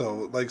wow.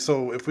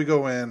 So if we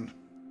go in,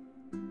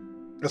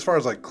 as far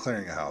as like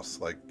clearing a house,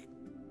 like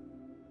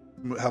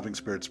helping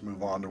spirits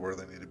move on to where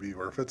they need to be,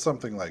 or if it's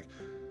something like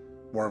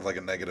more of like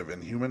a negative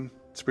inhuman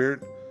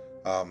spirit,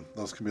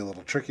 those can be a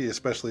little tricky,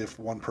 especially if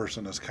one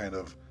person is kind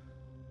of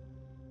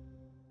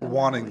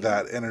wanting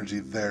that energy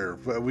there.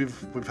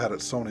 We've had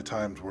it so many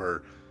times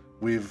where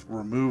we've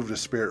removed a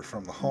spirit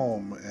from the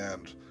home,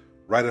 and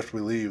right after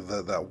we leave,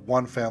 that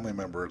one family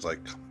member is like,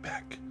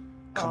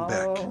 come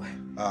back.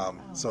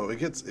 So it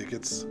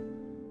gets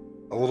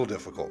a little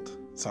difficult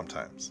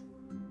sometimes.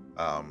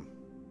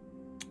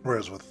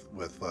 Whereas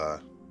with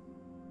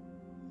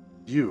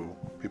you,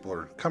 people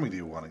are coming to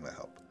you wanting the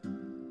help,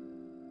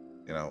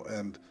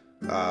 and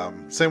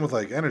same with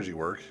like energy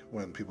work.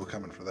 When people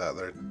come in for that,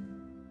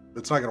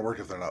 it's not going to work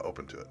if they're not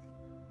open to it.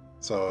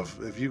 So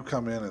if you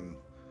come in and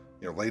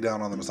lay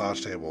down on the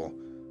massage table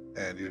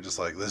and you're just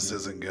like, this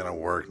isn't going to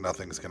work,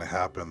 nothing's going to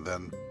happen,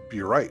 then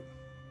you're right.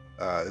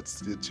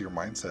 It's your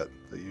mindset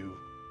that you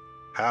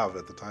have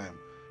at the time.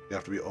 You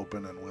have to be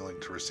open and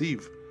willing to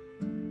receive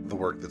the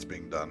work that's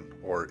being done,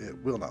 or it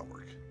will not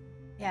work.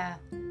 Yeah,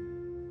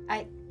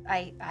 I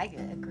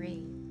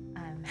agree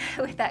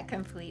with that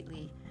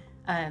completely.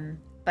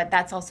 But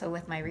that's also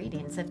with my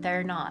readings. If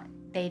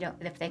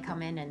they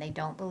come in and they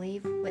don't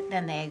believe,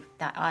 then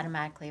that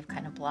automatically have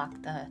kind of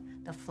blocked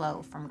the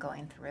flow from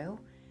going through.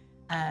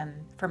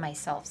 For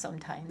myself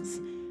sometimes,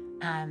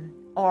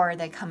 or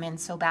they come in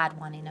so bad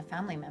wanting a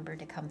family member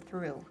to come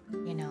through,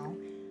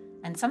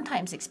 And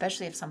sometimes,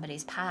 especially if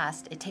somebody's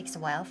passed, it takes a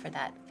while for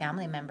that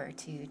family member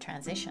to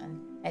transition,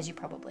 as you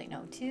probably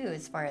know too,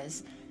 as far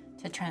as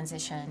to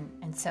transition.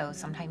 And so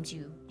sometimes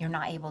you're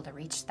not able to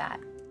reach that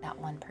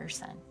one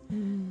person.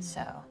 Mm.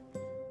 So,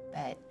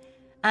 but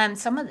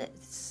some of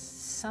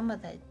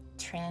the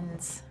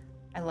trends,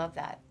 I love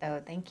that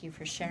though. Thank you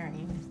for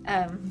sharing.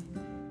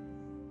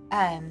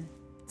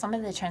 Some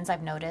of the trends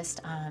I've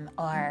noticed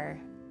are,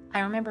 I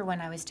remember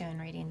when I was doing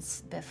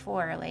readings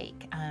before,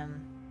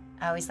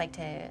 I always like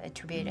to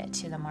attribute it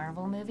to the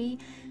Marvel movie,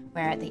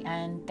 where at the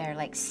end they're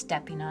like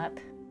stepping up,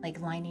 like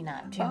lining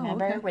up. Do you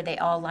remember? Okay. Where they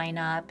all line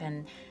up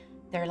and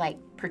they're like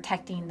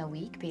protecting the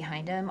weak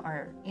behind them,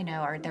 or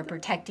they're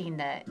protecting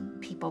the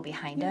people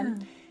behind them.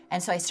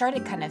 And so I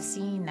started kind of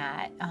seeing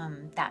that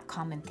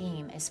common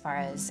theme as far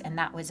as, and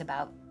that was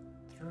about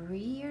 4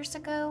 years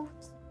ago,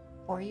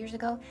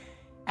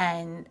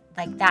 and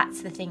like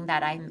that's the thing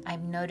that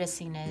I'm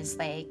noticing is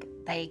like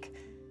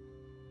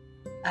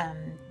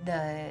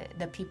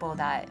the people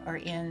that are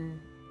in,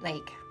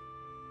 like,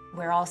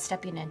 we're all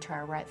stepping into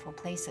our rightful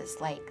places,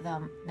 like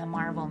the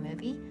Marvel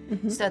movie,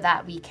 so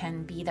that we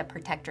can be the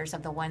protectors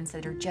of the ones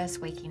that are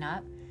just waking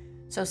up.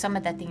 So some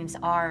of the themes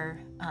are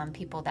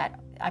people that,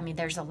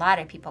 there's a lot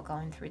of people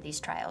going through these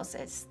trials,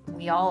 as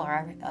we all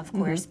are, of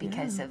course,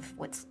 because of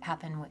what's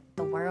happened with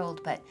the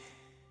world, but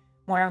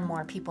more and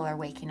more people are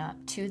waking up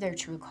to their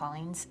true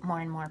callings. More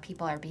and more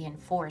people are being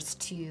forced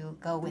to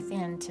go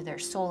within to their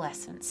soul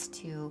essence.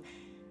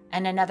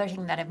 And another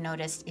thing that I've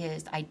noticed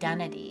is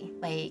identity,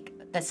 like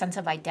the sense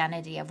of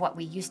identity of what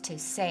we used to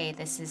say.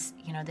 This is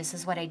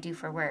what I do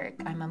for work.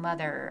 I'm a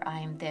mother.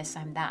 I'm this.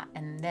 I'm that,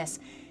 and this.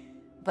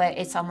 But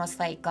it's almost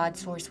like God's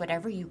source,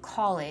 whatever you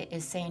call it,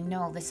 is saying,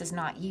 no, this is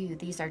not you.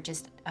 These are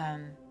just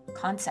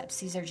concepts.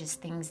 These are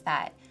just things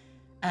that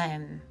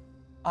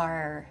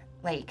are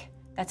like,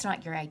 that's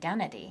not your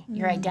identity.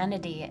 Your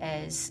identity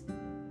is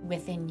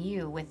within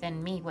you,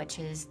 within me, which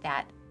is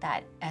that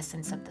that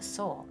essence of the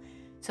soul.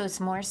 So it's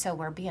more so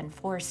we're being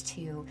forced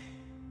to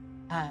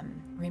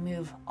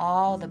remove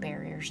all the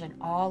barriers and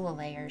all the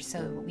layers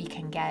so we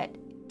can get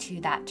to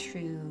that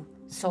true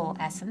soul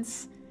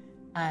essence.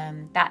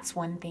 That's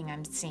one thing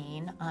I'm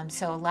seeing.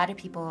 So a lot of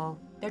people,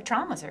 their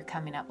traumas are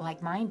coming up,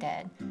 like mine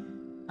did,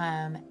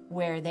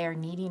 where they're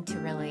needing to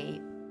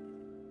really,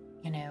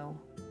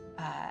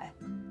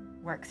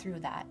 work through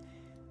that.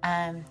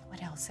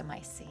 What else am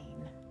I seeing?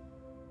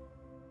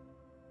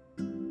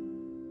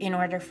 In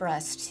order for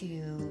us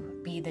to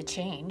be the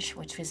change,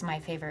 which was my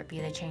favorite, be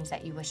the change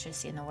that you wish to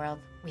see in the world,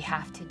 we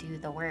have to do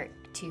the work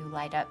to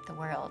light up the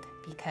world.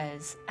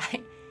 Because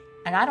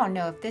I don't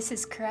know if this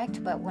is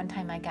correct, but one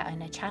time I got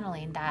in a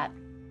channeling that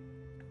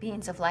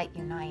beings of light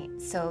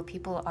unite. So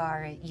people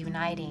are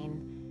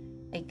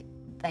uniting,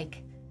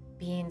 like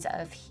beings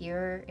of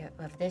here,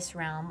 of this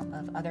realm,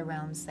 of other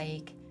realms.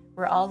 Like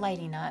we're all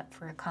lighting up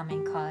for a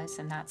common cause,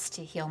 and that's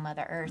to heal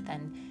Mother Earth.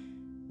 And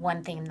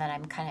one thing that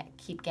I'm kind of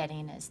keep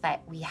getting is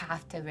that we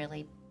have to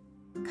really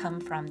come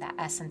from that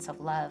essence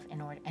of love in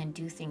order and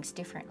do things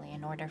differently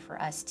in order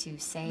for us to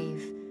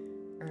save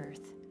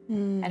Earth.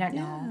 I don't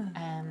know.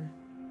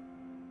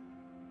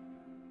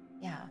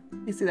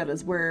 I see that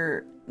as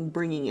we're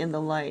bringing in the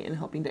light and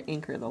helping to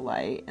anchor the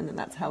light, and then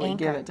that's how we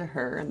give it to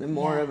her. And the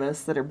more of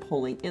us that are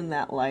pulling in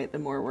that light, the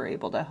more we're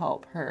able to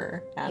help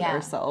her and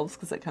ourselves,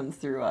 because it comes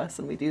through us,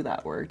 and we do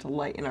that work to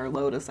lighten our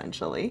load,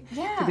 essentially,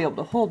 to be able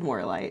to hold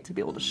more light, to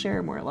be able to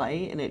share more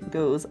light, and it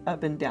goes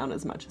up and down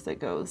as much as it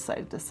goes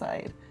side to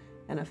side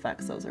and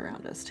affects those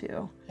around us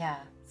too.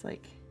 It's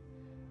like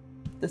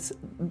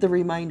the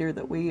reminder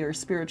that we are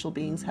spiritual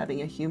beings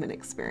having a human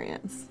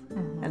experience,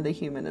 and the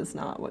human is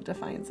not what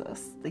defines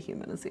us. The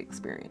human is the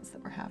experience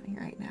that we're having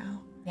right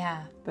now.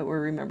 But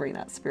we're remembering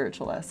that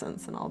spiritual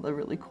essence and all the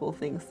really cool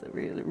things that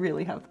really,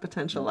 really have the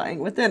potential lying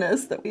within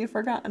us that we've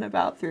forgotten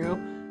about through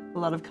a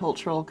lot of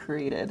cultural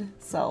created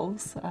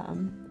selves,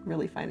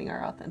 really finding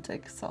our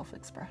authentic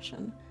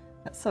self-expression.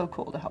 That's so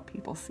cool to help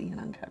people see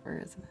and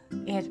uncover,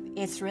 isn't it?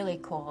 It's really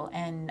cool,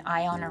 and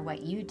I honor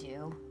what you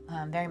do,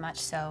 very much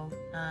so,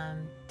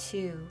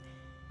 too,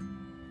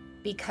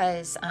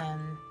 because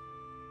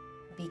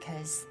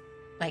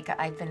like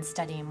I've been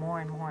studying more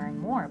and more and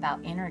more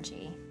about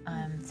energy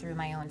through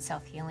my own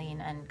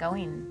self-healing and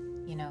going,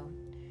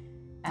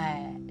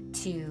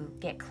 to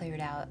get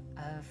cleared out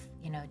of,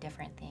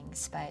 different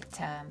things.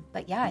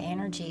 But yeah,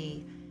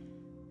 energy.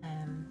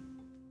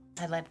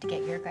 I'd love to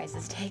get your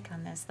guys' take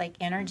on this. Like,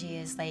 energy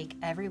is like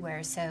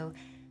everywhere. So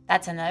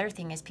that's another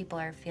thing, is people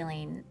are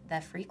feeling the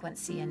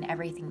frequency and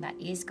everything that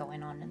is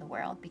going on in the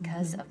world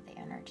because of the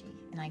energy.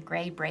 And like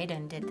Gray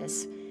Braden did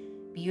this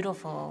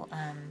beautiful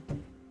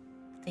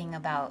thing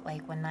about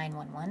like when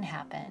 9/11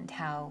 happened,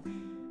 how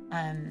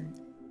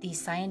these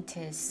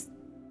scientists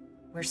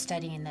were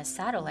studying this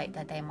satellite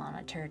that they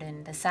monitored,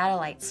 and the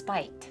satellite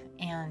spiked.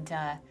 And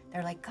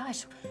they're like,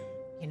 gosh,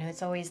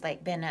 it's always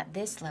like been at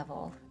this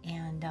level.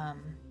 And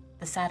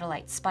the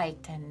satellite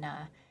spiked, and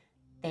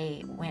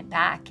they went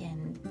back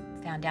and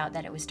found out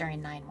that it was during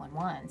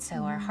 9/11. So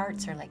our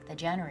hearts are like the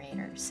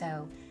generator.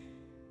 So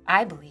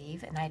I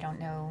believe, and I don't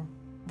know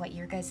what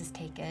your guys'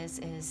 take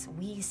is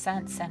we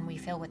sense and we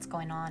feel what's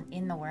going on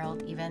in the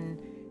world, even,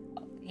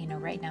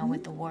 right now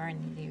with the war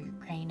in the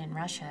Ukraine and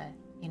Russia,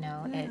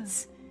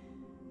 it's,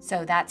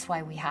 so that's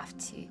why we have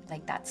to,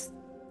 that's,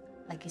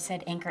 like you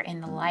said, anchor in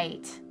the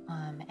light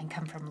and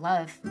come from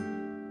love.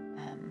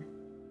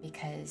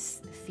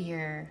 Because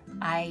fear,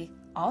 I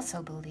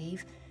also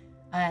believe,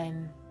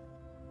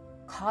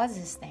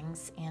 causes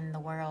things in the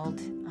world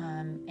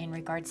in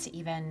regards to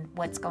even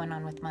what's going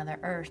on with Mother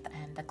Earth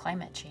and the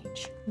climate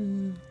change.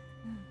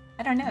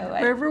 I don't know.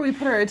 Wherever we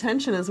put our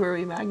attention is where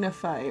we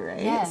magnify,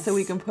 right? Yes. So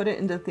we can put it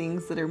into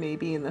things that are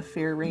maybe in the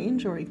fear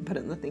range, or we can put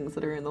it in the things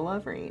that are in the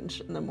love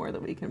range. And the more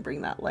that we can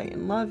bring that light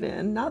and love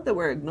in, not that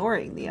we're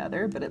ignoring the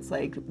other, but it's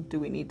like, do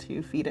we need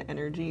to feed it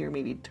energy, or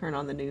maybe turn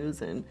on the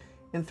news and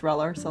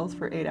enthrall ourselves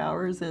for 8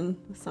 hours in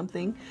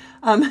something?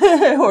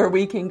 Or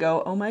we can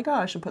go, oh my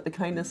gosh, and put the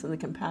kindness and the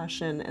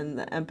compassion and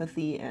the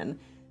empathy and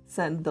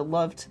send the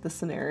love to the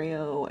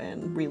scenario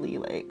and really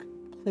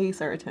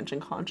place our attention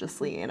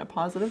consciously in a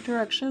positive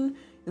direction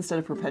instead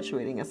of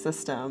perpetuating a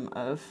system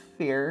of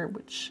fear,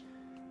 which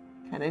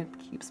kind of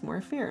keeps more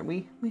fear. And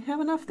we have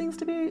enough things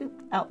to be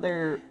out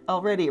there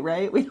already,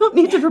 right? We don't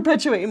need to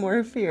perpetuate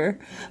more fear.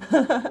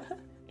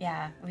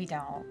 Yeah, we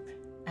don't.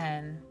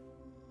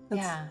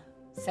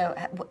 So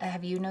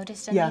have you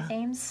noticed any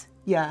themes?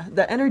 Yeah,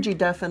 the energy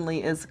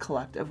definitely is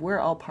collective. We're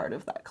all part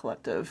of that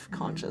collective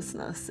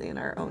consciousness in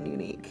our own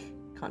unique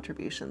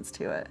contributions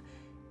to it.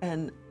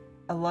 And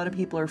a lot of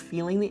people are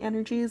feeling the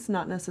energies,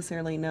 not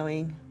necessarily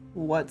knowing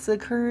what's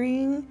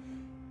occurring,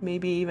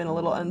 maybe even a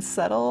little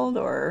unsettled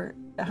or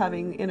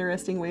having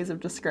interesting ways of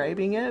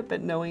describing it,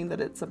 but knowing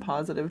that it's a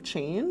positive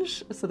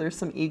change. So there's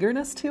some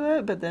eagerness to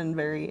it, but then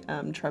very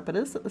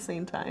trepidous at the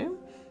same time,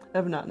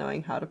 of not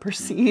knowing how to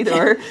proceed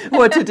or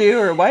what to do,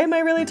 or why am I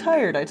really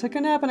tired? I took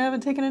a nap and I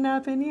haven't taken a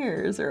nap in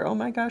years, or oh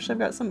my gosh, I've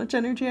got so much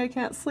energy I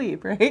can't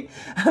sleep, right?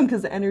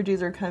 Because the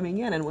energies are coming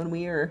in, and when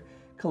we are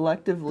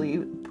collectively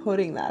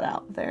putting that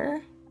out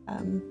there,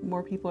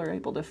 more people are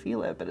able to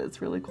feel it. But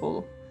it's really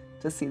cool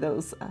to see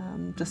those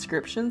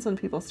descriptions when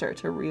people start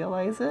to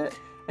realize it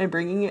and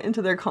bringing it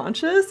into their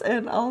conscious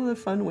and all the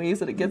fun ways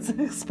that it gets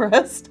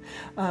expressed,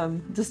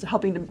 just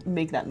helping to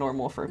make that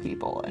normal for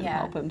people and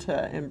help them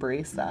to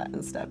embrace that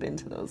and step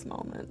into those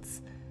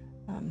moments.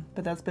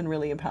 But that's been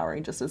really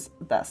empowering, just as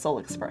that soul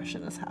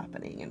expression is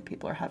happening and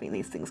people are having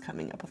these things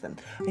coming up with them.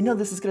 I know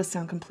this is going to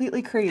sound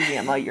completely crazy,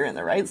 Emma. You're in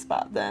the right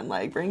spot then.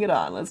 Like, bring it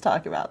on. Let's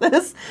talk about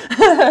this.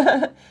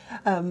 But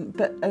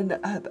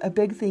a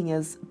big thing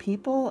is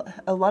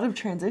a lot of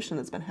transition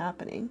has been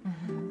happening.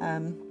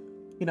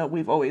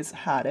 We've always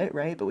had it,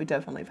 right? But we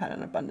definitely have had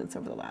an abundance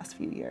over the last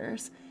few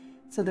years.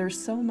 So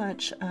there's so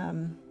much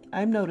I'm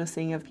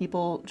noticing of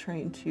people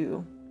trying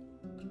to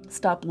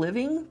stop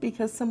living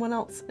because someone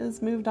else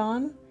has moved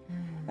on,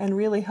 and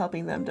really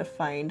helping them to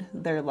find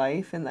their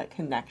life and that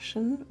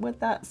connection with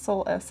that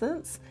soul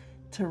essence,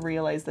 to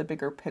realize the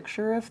bigger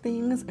picture of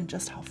things and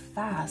just how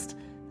fast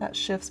that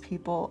shifts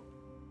people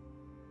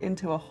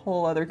into a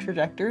whole other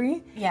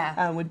trajectory.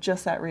 With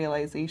just that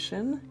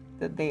realization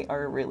that they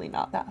are really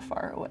not that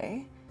far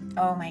away.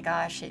 Oh my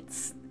gosh,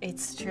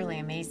 it's truly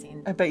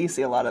amazing. I bet you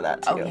see a lot of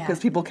that too, because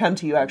people come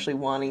to you actually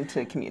wanting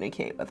to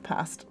communicate with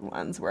past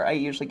ones, where I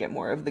usually get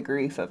more of the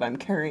grief of I'm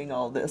carrying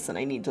all this and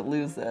I need to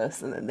lose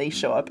this, and then they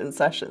show up in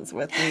sessions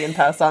with me and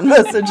pass on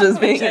messages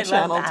being a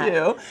channel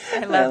too.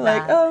 I love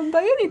that. Like,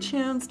 by any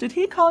chance, did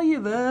he call you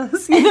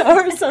this?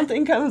 Or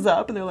something comes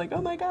up and they're like,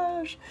 oh my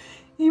gosh,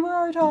 you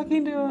were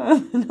talking to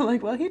him. And I'm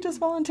like, well, he just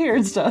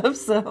volunteered stuff.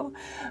 So,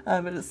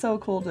 but it's so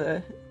cool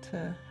to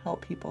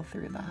help people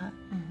through that.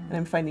 And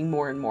I'm finding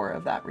more and more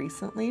of that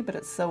recently, but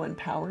it's so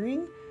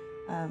empowering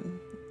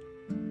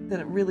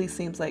that it really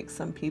seems like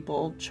some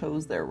people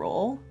chose their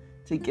role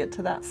to get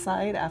to that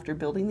side after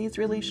building these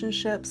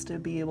relationships, to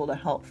be able to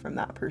help from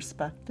that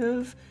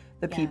perspective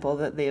the people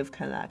that they have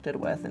connected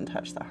with and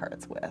touched the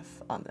hearts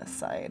with on this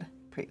side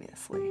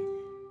previously.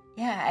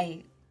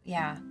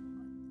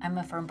 I'm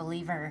a firm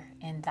believer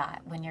in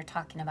that. When you're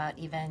talking about,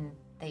 even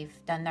they've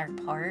done their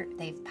part,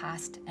 they've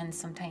passed, and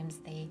sometimes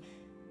they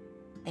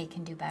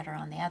can do better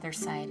on the other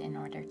side in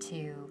order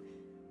to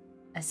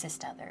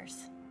assist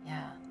others.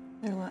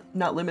 They're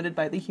not limited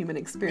by the human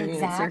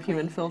experience or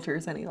human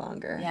filters any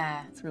longer.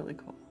 It's really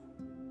cool.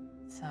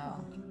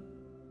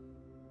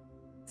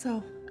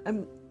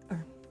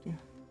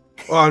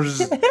 I'm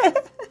just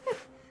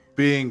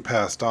being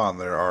passed on.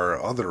 There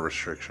are other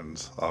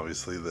restrictions,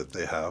 obviously, that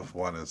they have.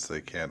 One is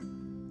they can't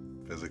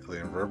physically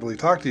and verbally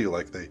talk to you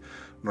like they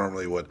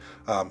normally would.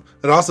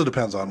 It also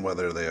depends on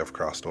whether they have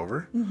crossed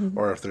over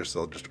or if they're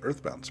still just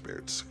earthbound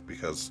spirits,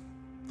 because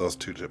those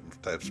two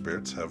different types of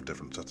spirits have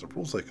different sets of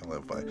rules they can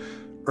live by.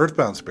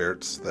 Earthbound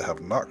spirits that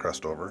have not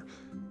crossed over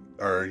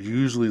are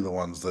usually the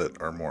ones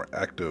that are more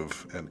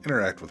active and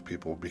interact with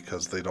people,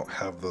 because they don't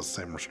have those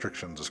same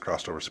restrictions as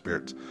crossed over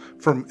spirits.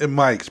 In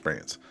my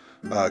experience,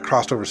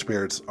 crossed over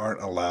spirits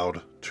aren't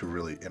allowed to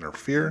really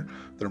interfere.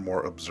 They're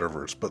more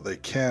observers, but they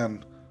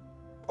can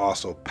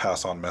also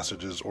pass on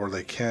messages, or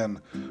they can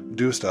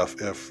do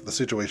stuff if the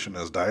situation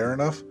is dire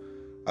enough.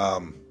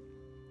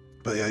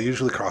 But yeah,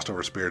 usually crossed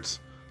over spirits,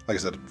 like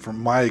I said, from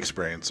my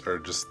experience, are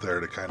just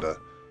there to kind of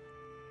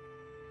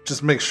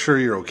just make sure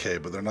you're okay,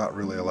 but they're not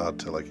really allowed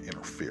to like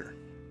interfere.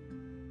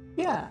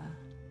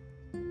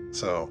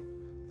 So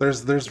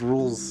there's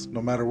rules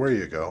no matter where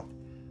you go.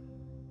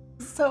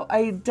 So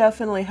I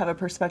definitely have a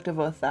perspective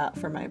with that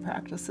for my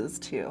practices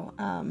too.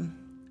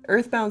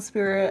 Earthbound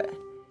spirit,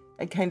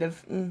 I kind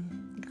of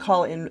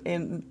call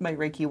in my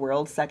Reiki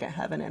world second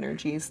heaven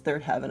energies,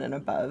 third heaven and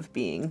above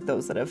being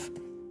those that have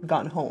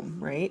gone home,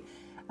 right?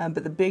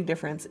 But the big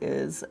difference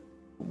is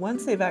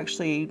once they've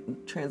actually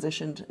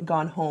transitioned,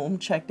 gone home,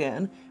 checked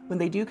in, when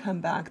they do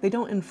come back, they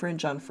don't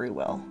infringe on free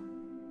will.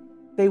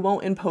 They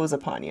won't impose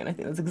upon you. And I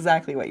think that's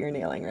exactly what you're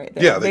nailing right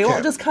there. Yeah, they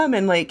won't just come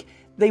and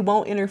they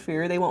won't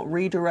interfere. They won't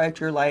redirect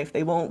your life.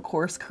 They won't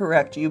course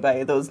correct you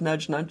by those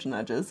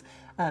nudges.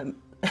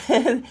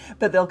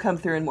 But they'll come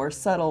through in more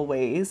subtle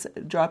ways,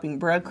 dropping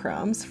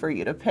breadcrumbs for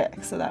you to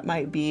pick. So that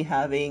might be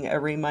having a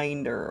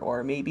reminder,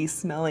 or maybe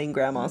smelling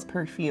grandma's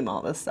perfume all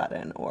of a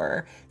sudden,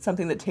 or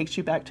something that takes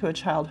you back to a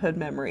childhood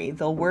memory.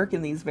 They'll work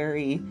in these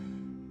very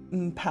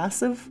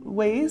passive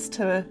ways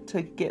to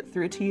get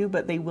through to you,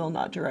 but they will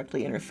not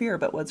directly interfere.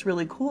 But what's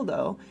really cool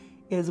though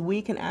is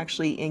we can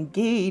actually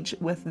engage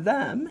with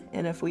them,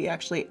 and if we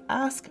actually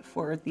ask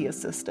for the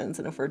assistance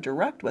and if we're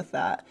direct with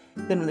that,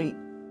 then we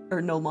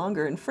are no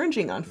longer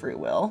infringing on free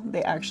will.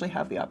 They actually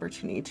have the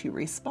opportunity to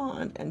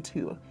respond and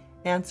to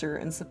answer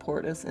and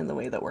support us in the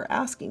way that we're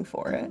asking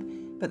for it,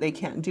 but they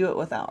can't do it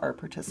without our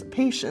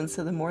participation.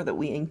 So the more that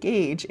we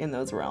engage in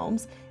those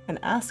realms and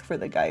ask for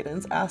the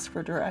guidance, ask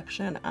for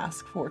direction,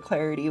 ask for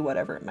clarity,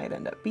 whatever it might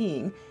end up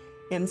being,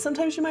 and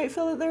sometimes you might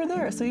feel that they're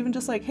there. So even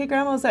just like, hey,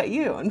 grandma, is that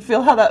you? And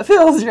feel how that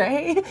feels,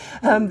 right?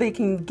 They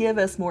can give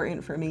us more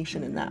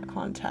information in that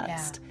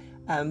context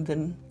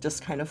than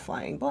just kind of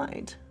flying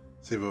blind.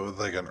 See, but with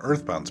like an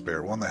earthbound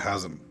spirit, one that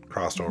hasn't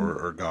crossed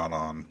over or gone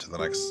on to the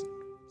next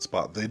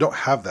spot, they don't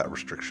have that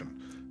restriction.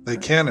 They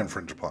can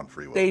infringe upon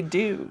free will. They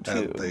do, too.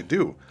 And they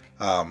do.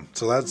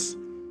 So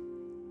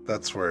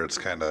that's where it's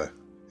kind of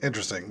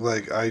interesting.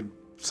 Like,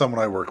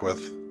 someone I work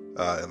with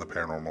in the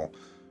paranormal,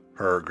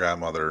 her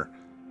grandmother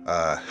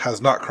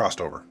has not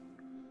crossed over.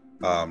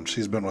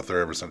 She's been with her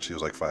ever since she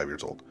was like 5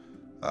 years old.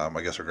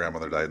 I guess her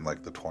grandmother died in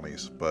like the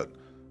 20s, but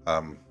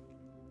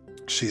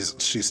she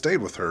stayed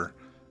with her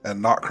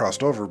and not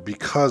crossed over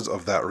because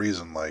of that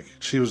reason. Like,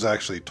 she was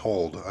actually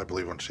told, I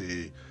believe, when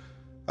she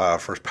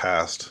first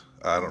passed,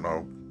 I don't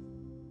know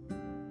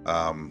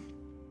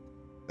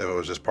if it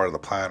was just part of the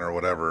plan or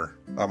whatever.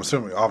 I'm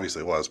assuming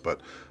obviously it was,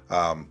 but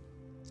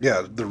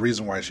yeah, the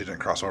reason why she didn't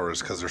cross over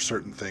is because there's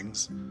certain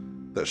things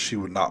that she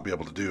would not be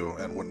able to do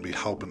and wouldn't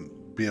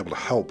be able to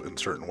help in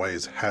certain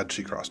ways had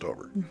she crossed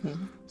over.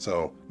 Mm-hmm.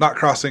 So not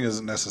crossing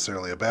isn't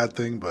necessarily a bad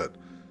thing, but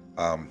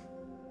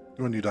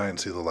when you die and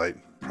see the light,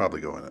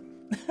 probably go in it.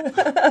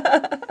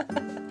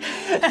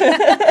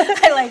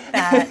 I like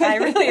that. I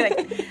really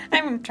like.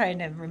 I'm trying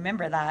to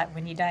remember that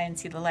when you die and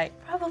see the light,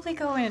 probably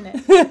go in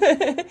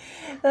it.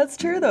 That's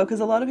true though, because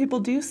a lot of people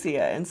do see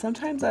it, and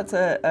sometimes that's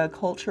a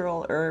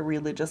cultural or a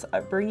religious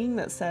upbringing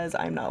that says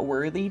I'm not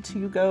worthy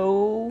to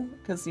go,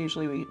 because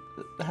usually we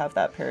have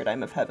that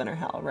paradigm of heaven or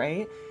hell,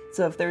 right?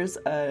 So if there's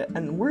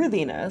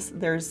unworthiness,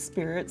 there's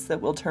spirits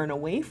that will turn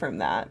away from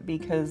that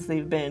because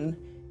they've been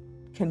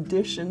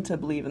conditioned to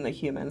believe in the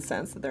human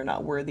sense that they're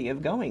not worthy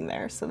of going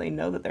there. So they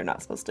know that they're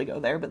not supposed to go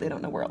there, but they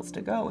don't know where else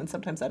to go. And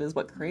sometimes that is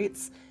what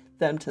creates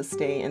them to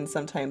stay. And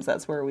sometimes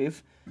that's where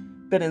we've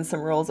been in some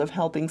roles of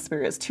helping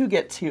spirits to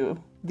get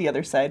to the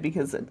other side,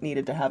 because it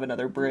needed to have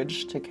another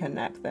bridge to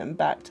connect them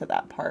back to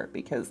that part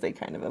because they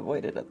kind of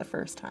avoided it the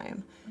first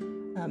time.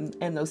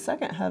 And those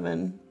second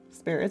heaven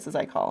spirits, as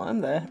I call them,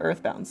 the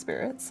earthbound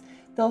spirits,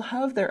 they'll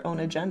have their own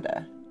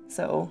agenda.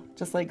 So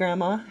just like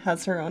Grandma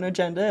has her own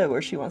agenda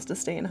where she wants to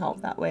stay and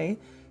help that way,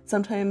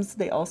 sometimes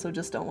they also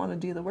just don't want to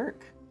do the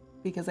work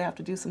because they have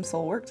to do some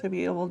soul work to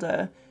be able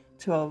to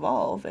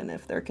evolve. And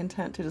if they're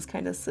content to just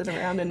kind of sit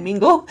around and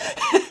mingle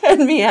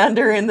and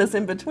meander in this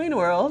in-between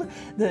world,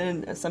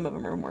 then some of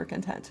them are more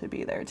content to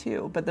be there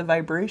too. But the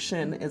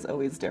vibration is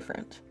always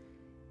different.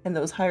 And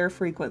those higher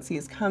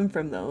frequencies come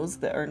from those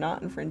that are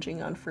not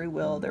infringing on free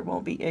will. There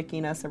won't be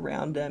ickiness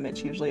around them.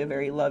 It's usually a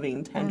very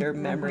loving, tender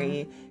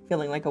memory,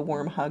 feeling like a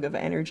warm hug of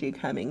energy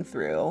coming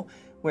through.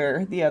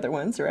 Where the other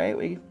ones, right,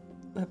 we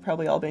have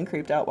probably all been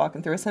creeped out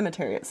walking through a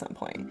cemetery at some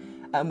point.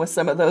 With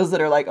some of those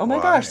that are like, oh my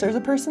gosh, there's a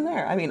person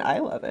there. I mean, I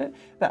love it.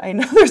 But I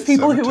know there's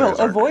people who will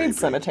avoid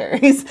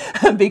cemeteries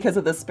because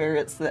of the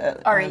spirits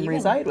that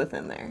reside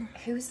within there.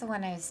 Who's the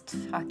one I was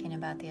talking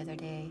about the other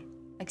day?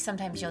 Like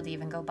sometimes you'll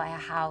even go buy a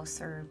house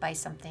or buy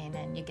something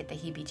and you get the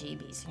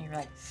heebie-jeebies and you're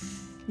like...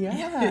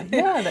 Yeah,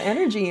 the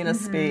energy in a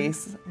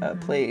space, a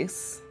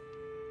place,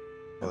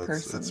 a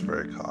person. It's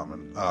very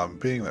common.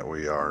 Being that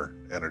we are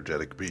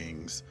energetic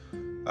beings,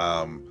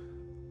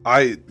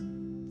 I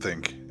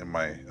think, in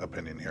my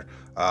opinion here,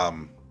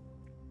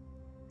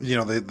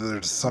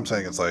 there's some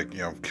saying it's like,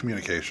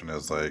 communication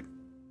is like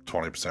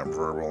 20%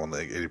 verbal and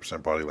like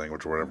 80% body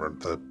language or whatever.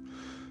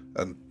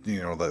 And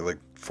like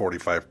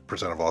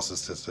 45% of all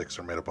statistics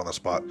are made up on the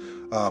spot.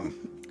 I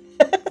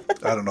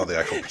don't know the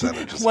actual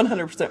percentages.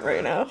 100%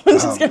 right now.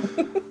 Just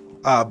kidding.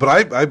 But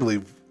I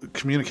believe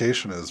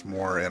communication is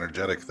more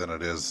energetic than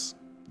it is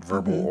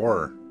verbal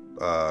or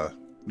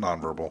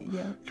nonverbal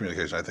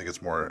communication. I think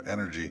it's more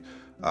energy.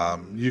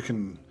 You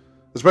can,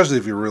 especially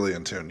if you're really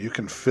in tune, you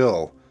can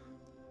feel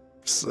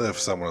if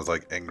someone is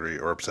like angry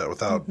or upset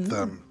without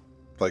them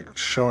like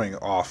showing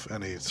off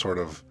any sort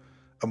of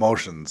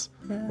emotions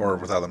or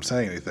without them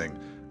saying anything.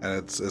 And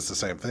it's the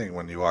same thing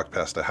when you walk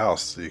past a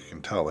house. You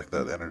can tell like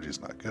that energy's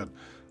not good.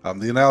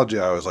 The analogy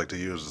I always like to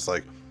use is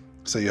like,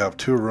 say you have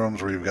two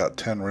rooms where you've got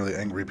 10 really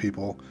angry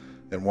people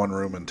in one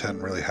room and 10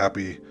 really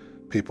happy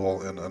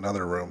people in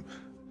another room.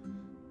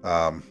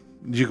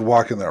 You can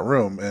walk in that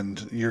room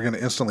and you're going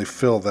to instantly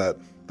feel that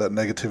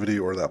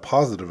negativity or that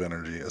positive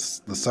energy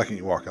the second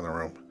you walk in the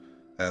room.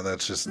 And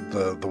that's just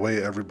the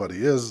way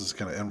everybody is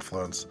going to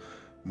influence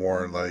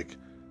more like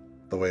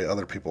the way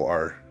other people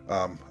are.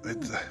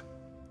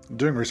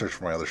 Doing research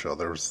for my other show,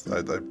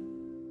 I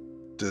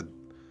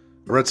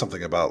read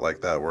something about like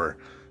that where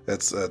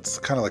it's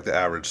kind of like the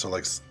average. So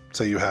like,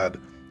 say you had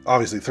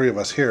obviously three of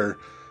us here.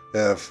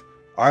 If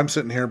I'm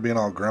sitting here being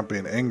all grumpy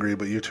and angry,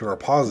 but you two are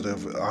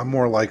positive, I'm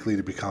more likely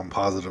to become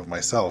positive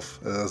myself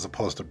as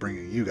opposed to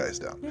bringing you guys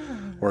down. Yeah.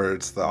 Where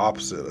it's the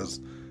opposite. Is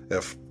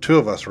if two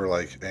of us were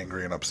like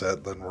angry and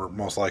upset, then we're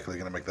most likely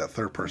going to make that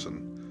third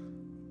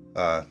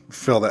person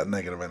feel that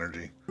negative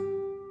energy.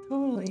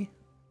 Totally.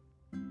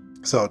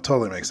 So it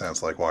totally makes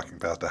sense, like walking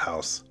past a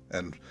house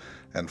and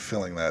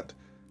feeling that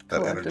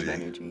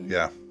energy.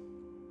 Yeah.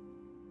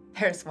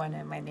 There's one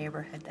in my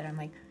neighborhood that I'm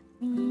like,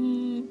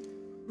 ooh,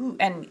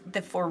 and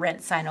the for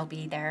rent sign will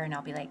be there, and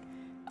I'll be like,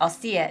 I'll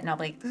see it, and I'll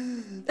be like,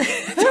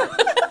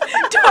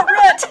 don't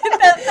rent.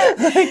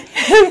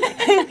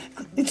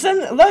 It's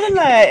in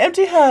my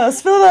empty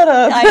house. Fill that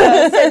up. I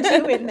know, send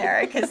you in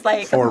there because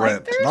like for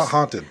rent, not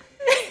haunted.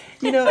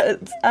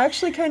 It's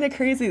actually kind of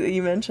crazy that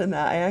you mentioned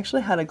that. I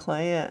actually had a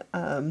client,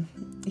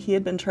 he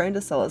had been trying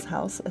to sell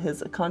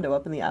his condo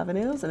up in the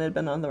Avenues, and had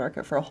been on the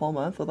market for a whole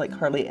month with like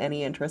hardly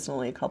any interest and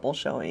only a couple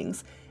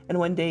showings. And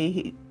one day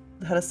he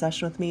had a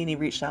session with me, and he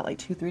reached out like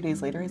 2-3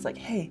 days later. He's like,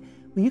 hey,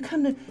 will you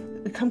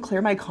come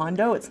clear my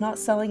condo? It's not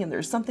selling and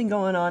there's something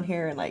going on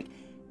here. And like,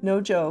 no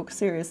joke,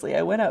 seriously,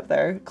 I went up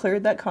there,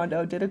 cleared that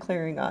condo, did a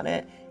clearing on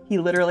it. He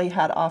literally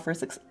had offers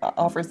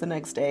the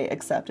next day,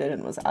 accepted,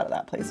 and was out of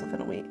that place within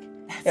a week.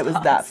 It was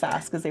that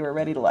fast because they were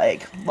ready to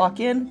like lock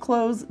in,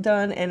 close,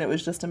 done, and it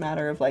was just a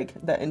matter of like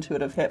that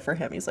intuitive hit for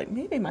him. He's like,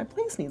 maybe my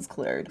place needs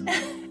cleared.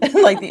 And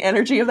like the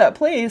energy of that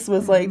place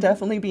was like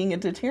definitely being a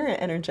deterrent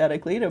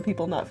energetically to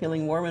people not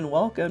feeling warm and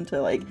welcome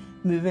to like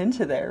move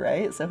into there,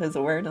 right? So his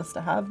awareness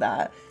to have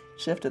that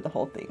shifted the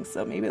whole thing.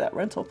 So maybe that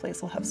rental place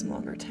will have some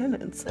longer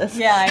tenants. I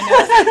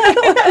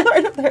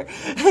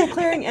know.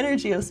 Clearing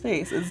energy of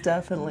space is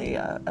definitely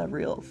a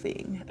real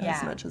thing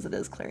as much as it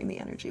is clearing the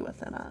energy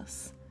within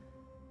us.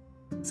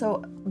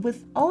 So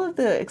with all of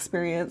the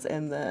experience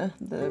and the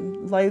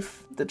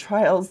life, the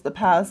trials, the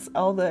past,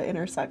 all the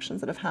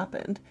intersections that have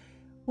happened,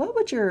 what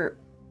would your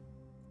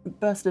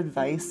best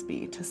advice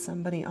be to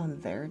somebody on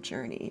their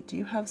journey? Do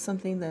you have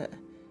something that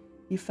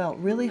you felt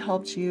really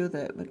helped you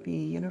that would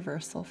be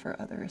universal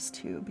for others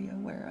to be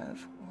aware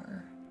of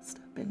or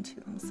step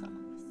into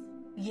themselves?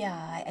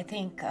 Yeah, I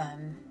think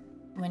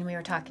when we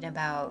were talking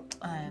about,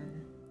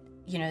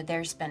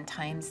 there's been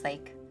times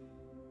like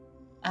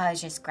I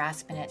was just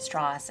grasping at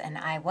straws, and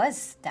I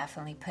was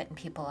definitely putting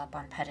people up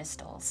on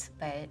pedestals,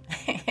 but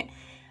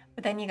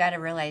but then you got to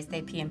realize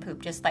they pee and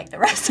poop just like the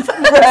rest of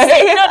us,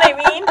 right? You know what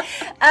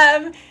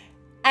I mean?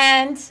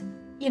 And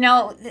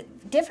the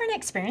different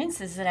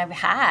experiences that I've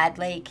had,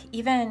 like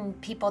even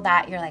people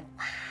that you're like,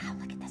 wow,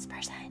 look at this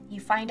person.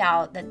 You find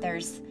out that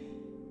there's,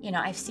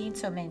 I've seen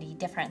so many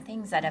different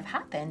things that have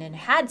happened and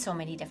had so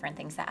many different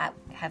things that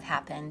have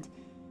happened.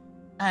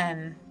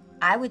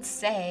 I would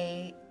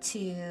say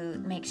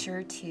to make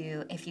sure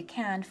to, if you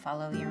can,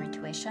 follow your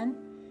intuition,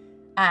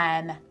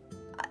 in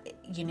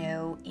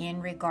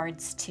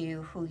regards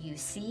to who you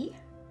see,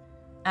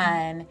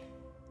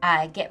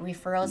 get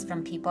referrals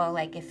from people,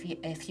 like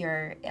if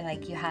you're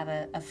like you have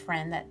a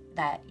friend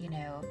that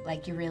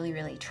like you really,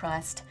 really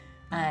trust,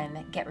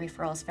 get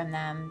referrals from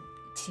them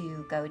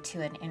to go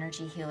to an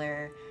energy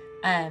healer.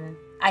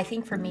 I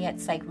think for me,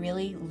 it's like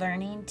really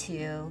learning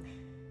to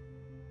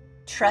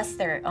trust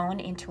their own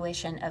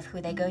intuition of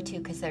who they go to,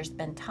 because there's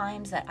been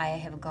times that I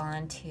have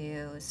gone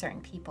to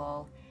certain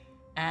people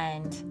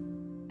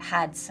and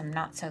had some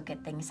not so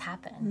good things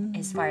happen,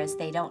 as far as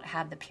they don't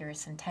have the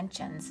purest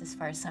intentions, as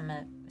far as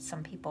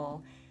some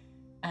people.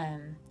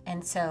 And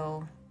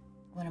so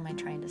what am I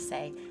trying to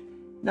say?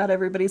 Not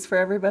everybody's for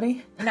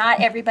everybody.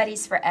 Not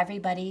everybody's for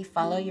everybody.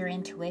 Follow your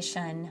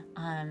intuition.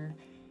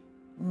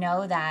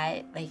 Know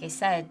that, like I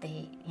said,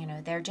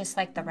 they're just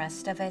like the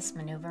rest of us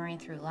maneuvering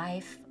through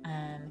life.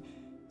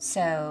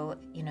 So,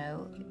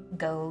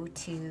 go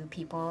to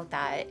people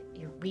that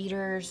you're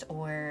readers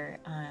or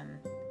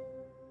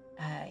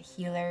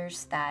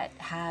healers that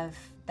have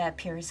the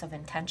purest of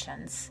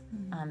intentions,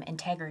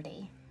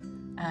 integrity.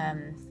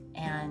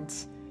 And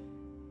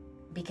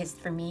because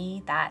for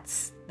me,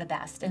 that's the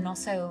best. And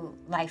also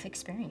life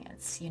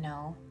experience,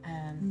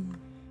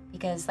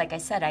 because like I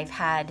said,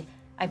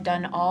 I've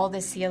done all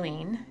this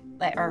healing,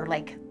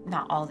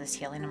 not all this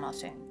healing. I'm not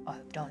saying,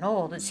 I've done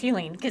all this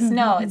healing, because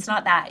no, it's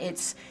not that.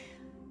 It's,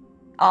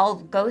 I'll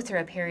go through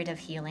a period of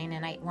healing.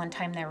 And one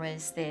time there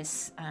was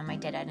this, I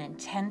did an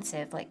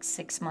intensive,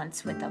 6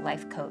 months with a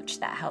life coach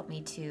that helped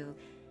me to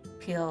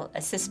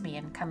assist me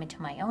in coming to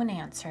my own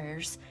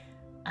answers.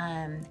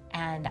 And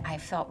I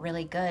felt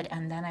really good.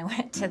 And then I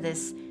went to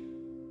this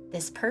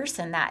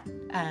person that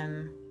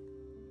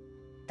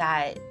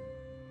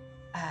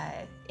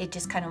it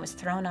just kind of was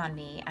thrown on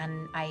me,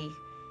 and I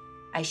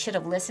should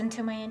have listened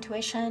to my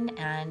intuition.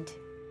 And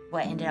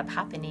what ended up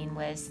happening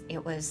was,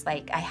 it was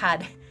like I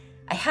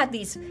had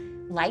these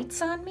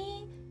lights on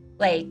me,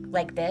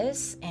 like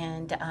this,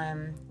 and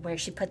where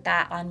she put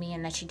that on me,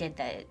 and then she did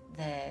the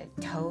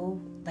toe,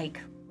 like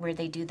where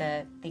they do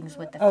the things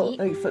with the feet.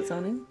 Oh, foot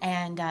zoning.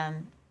 And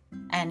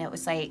it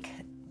was like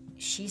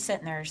she's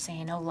sitting there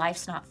saying, "Oh,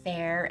 life's not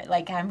fair.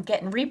 Like I'm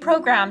getting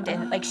reprogrammed,"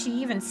 and like she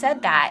even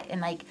said that, and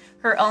like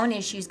her own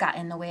issues got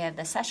in the way of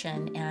the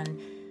session, and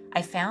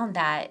I found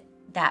that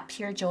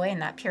pure joy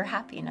and that pure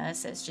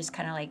happiness is just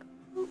kind of like,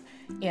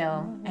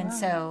 and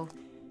so.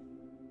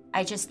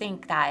 I just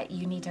think that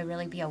you need to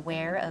really be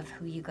aware of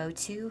who you go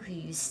to, who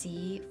you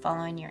see,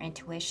 following your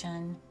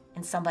intuition,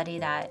 and somebody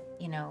that,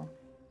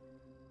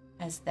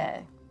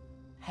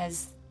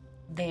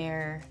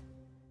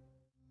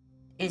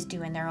 is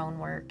doing their own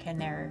work and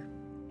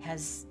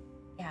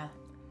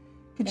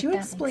Could you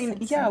explain,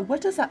 what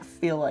does that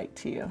feel like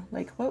to you?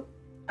 Like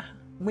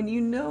when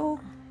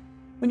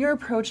you're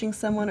approaching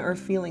someone or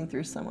feeling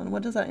through someone,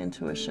 what does that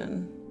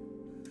intuition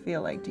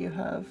feel like? Do you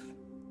have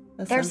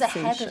a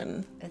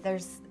sensation?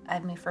 There's I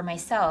mean, for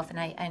myself,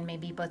 and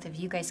maybe both of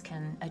you guys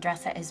can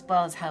address it as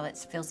well as how it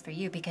feels for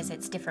you, because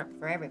it's different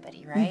for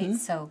everybody, right? Mm-hmm.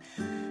 So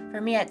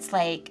for me, it's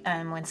like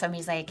when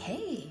somebody's like,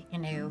 hey, you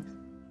know,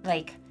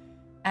 like,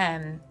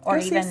 or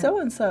even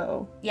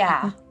so-and-so.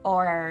 Yeah.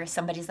 Or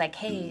somebody's like,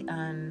 hey,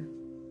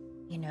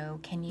 you know,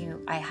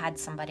 I had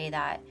somebody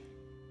that,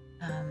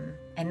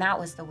 and that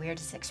was the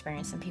weirdest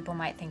experience, and people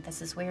might think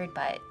this is weird,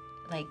 but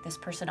like this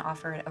person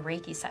offered a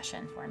Reiki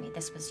session for me.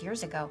 This was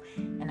years ago,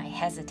 and I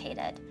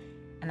hesitated,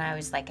 and I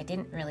was like, I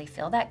didn't really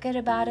feel that good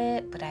about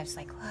it, but I was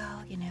like,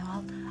 well, you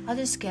know, I'll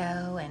just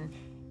go. And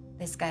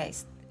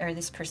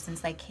this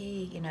person's like,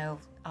 hey, you know,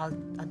 I'll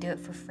do it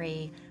for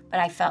free. But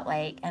I felt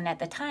like, and at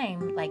the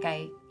time, like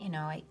I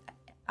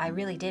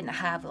really didn't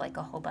have like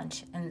a whole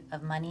bunch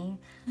of money.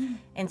 Mm.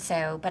 And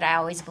so, but I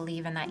always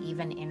believe in that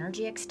even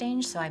energy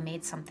exchange. So I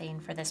made something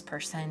for this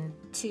person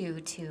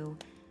to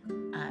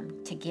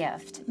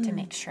gift, to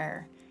make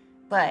sure.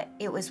 But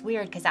it was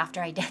weird because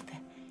after I did the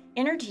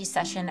energy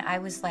session, I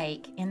was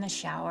like in the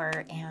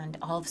shower, and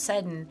all of a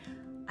sudden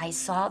I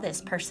saw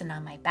this person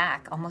on my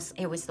back. Almost,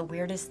 it was the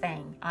weirdest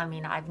thing. I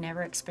mean, I've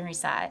never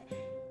experienced that,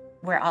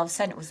 where all of a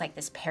sudden it was like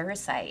this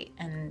parasite,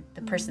 and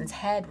the person's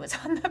head was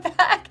on the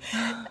back.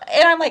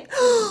 And I'm like,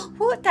 oh,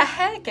 what the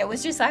heck? I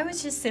was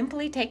just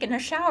simply taking a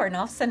shower, and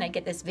all of a sudden I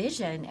get this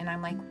vision, and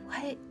I'm like,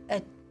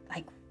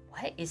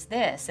 what is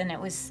this?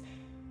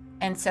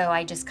 And so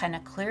I just kind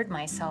of cleared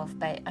myself.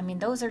 But I mean,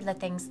 those are the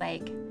things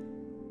like,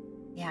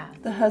 yeah.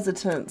 The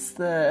hesitance,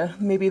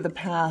 maybe the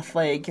path,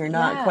 like you're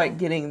not quite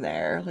getting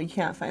there. Like you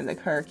can't find the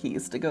car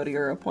keys to go to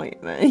your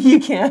appointment. You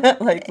can't,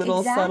 like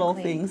little subtle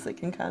things that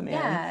can come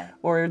in.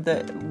 Or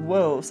that,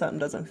 whoa, something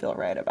doesn't feel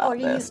right about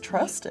this.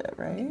 Trust it,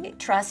 right?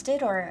 Trust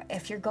it, or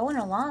if you're going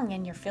along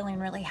and you're feeling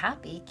really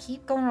happy,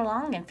 keep going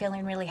along and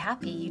feeling really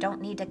happy. You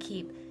don't need to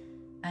keep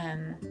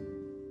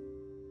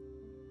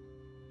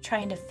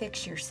trying to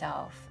fix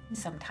yourself.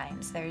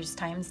 Sometimes there's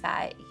times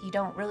that you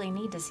don't really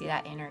need to see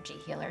that energy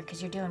healer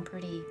because you're doing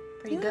pretty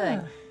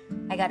good.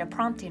 I got a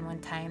prompting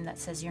one time that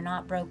says, you're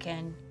not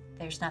broken,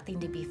 there's nothing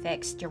to be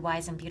fixed, you're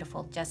wise and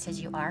beautiful just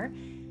as you are.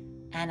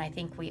 And I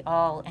think we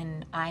all,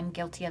 and I'm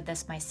guilty of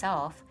this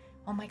myself,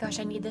 oh my gosh,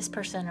 I need this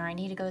person, or I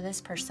need to go to this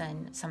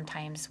person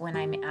sometimes when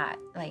I'm at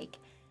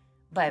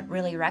but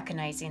really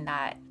recognizing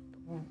that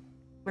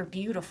we're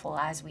beautiful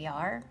as we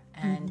are,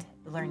 and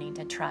learning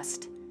to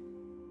trust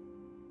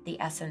the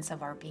essence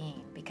of our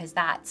being, because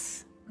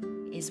that's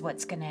is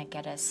what's going to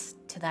get us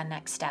to that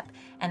next step.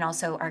 And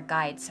also our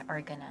guides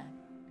are going to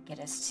get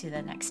us to the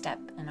next step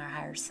in our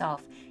higher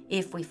self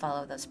if we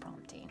follow those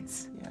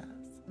promptings. Yes,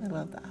 I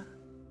love that.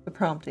 The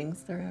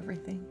promptings, they're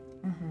everything.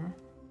 Mm-hmm.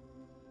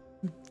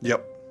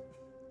 Yep.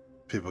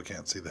 People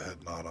can't see the head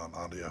nod on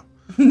audio.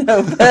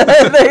 No,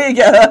 there you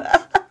go.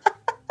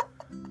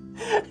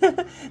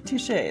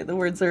 Touche. The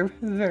words are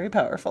very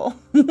powerful.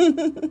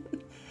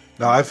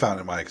 No, I've found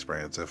in my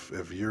experience,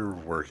 if you're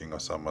working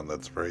with someone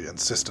that's very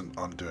insistent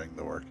on doing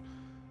the work,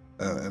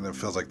 and it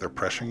feels like they're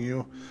pressuring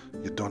you,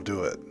 you don't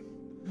do it.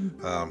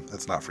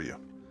 It's not for you.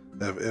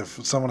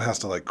 If someone has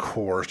to like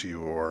coerce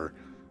you or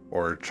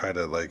try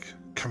to like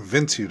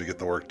convince you to get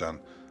the work done,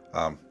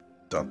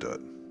 don't do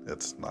it.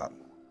 It's not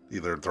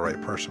either the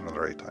right person or the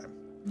right time.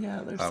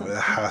 Yeah, it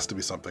has to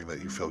be something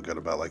that you feel good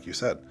about, like you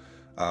said.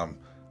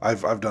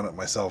 I've done it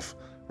myself,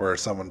 where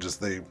someone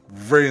they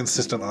very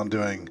insistent on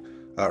doing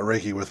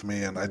Reiki with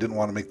me, and I didn't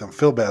want to make them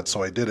feel bad,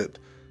 so I did it,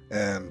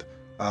 and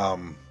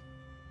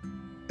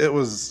it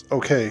was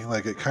okay.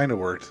 Like, it kind of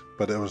worked,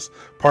 but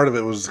part of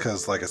it was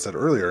because, like I said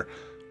earlier,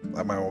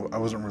 I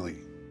wasn't really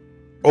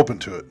open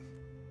to it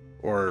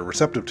or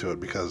receptive to it,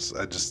 because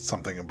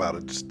something about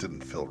it just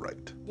didn't feel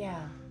right.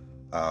 Yeah.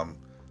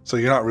 So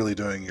you're not really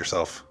doing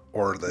yourself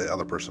or the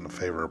other person a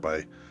favor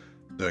by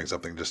doing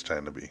something just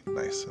trying to be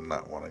nice and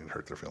not wanting to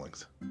hurt their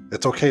feelings.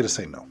 It's okay to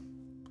say no.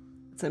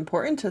 It's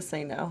important to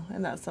say no,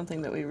 and that's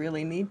something that we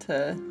really need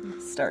to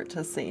start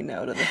to say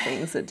no to the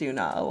things that do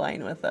not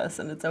align with us,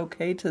 and it's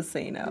okay to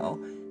say no.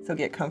 So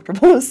get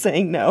comfortable with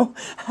saying no,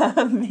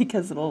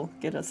 because it'll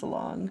get us a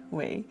long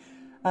way.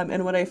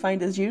 And what I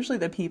find is usually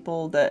the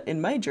people that in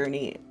my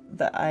journey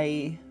that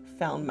I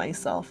found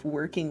myself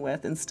working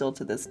with, and still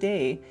to this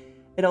day,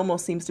 it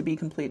almost seems to be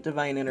complete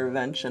divine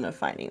intervention of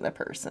finding the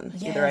person.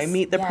 Yes, either I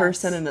meet the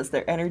person and it's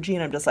their energy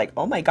and I'm just like,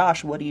 oh my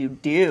gosh, what do you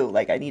do?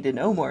 Like, I need to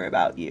know more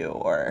about you.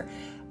 Or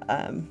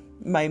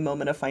my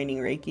moment of finding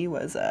Reiki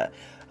was,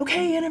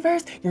 okay,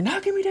 universe, you're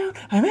knocking me down.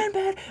 I'm in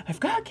bed. I've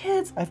got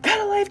kids. I've got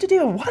a life to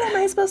do. What am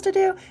I supposed to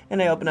do?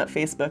 And I open up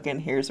Facebook and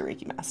here's a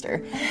Reiki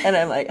master. And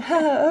I'm like,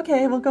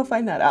 okay, we'll go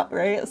find that out,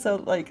 right? So,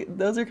 like,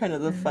 those are kind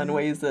of the fun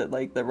ways that,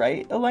 like, the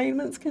right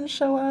alignments can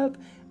show up.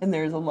 And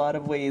there's a lot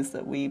of ways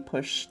that we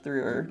push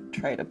through or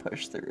try to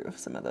push through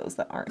some of those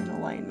that aren't in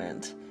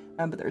alignment.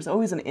 But there's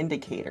always an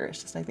indicator.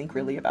 It's just, I think,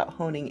 really about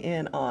honing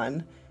in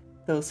on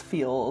those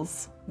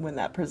feels when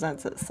that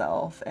presents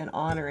itself, and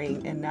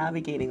honoring and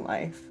navigating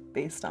life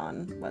based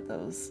on what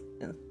those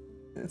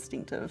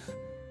instinctive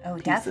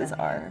pieces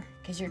are.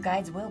 Because your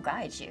guides will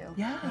guide you.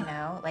 Yeah. You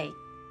know, like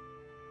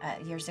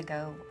years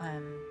ago,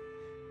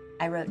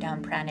 I wrote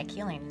down pranic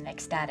healing and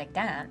ecstatic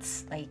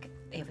dance. Like,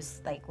 it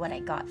was like what I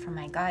got from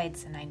my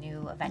guides, and I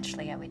knew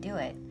eventually I would do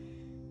it.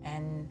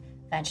 And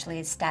eventually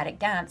ecstatic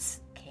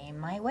dance came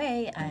my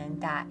way, and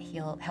that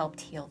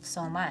helped heal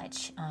so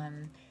much.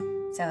 And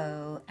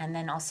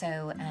then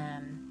also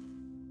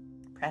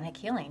pranic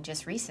healing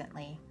just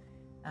recently.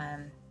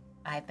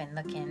 I've been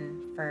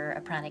looking for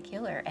a pranic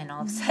healer, and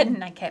all of a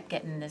sudden I kept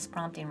getting this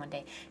prompting one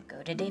day,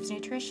 go to Dave's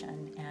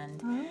Nutrition,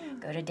 and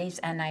go to Dave's,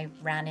 and I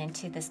ran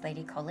into this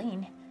lady,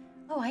 Colleen.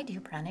 Oh, I do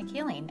pranic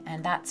healing,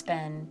 and that's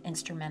been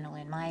instrumental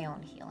in my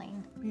own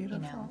healing. Beautiful.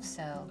 You know,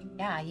 so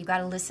yeah, you got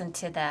to listen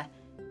to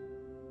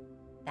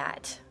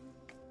that.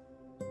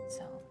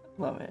 So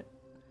love it.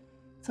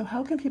 So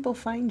how can people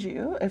find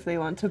you if they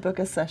want to book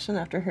a session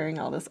after hearing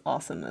all this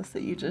awesomeness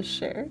that you just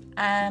shared?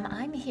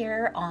 I'm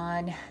here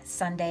on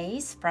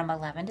Sundays from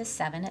 11 to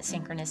 7 at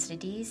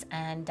Synchronicities,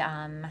 and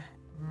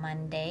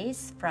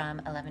Mondays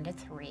from 11 to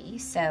 3.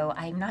 So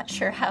I'm not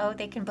sure how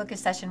they can book a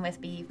session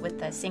with me with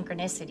the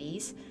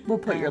Synchronicities. We'll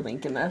put your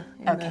link in the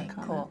comments.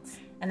 Cool.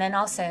 And then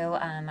also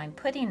I'm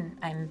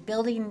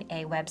building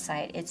a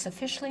website. It's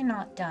officially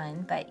not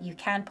done, but you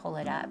can pull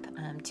it up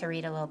to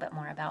read a little bit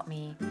more about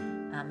me.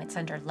 It's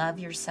under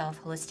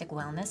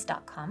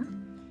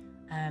loveyourselfholisticwellness.com.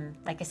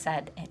 Like I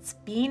said, it's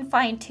being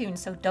fine-tuned,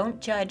 so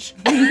don't judge,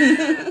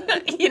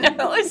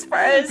 as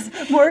far as...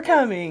 More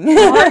coming.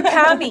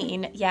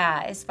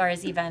 Yeah, as far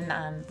as even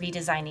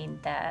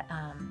redesigning the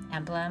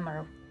emblem,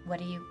 or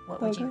what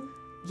would you...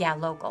 Yeah,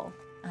 logo.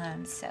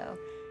 So,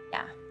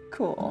 yeah.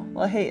 Cool.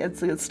 Well, hey,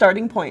 it's a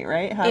starting point,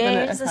 right?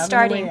 It's a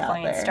starting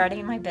point,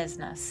 starting my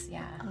business,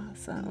 yeah.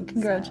 Awesome.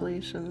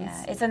 Congratulations. So,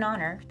 yeah, it's an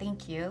honor.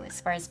 Thank you as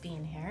far as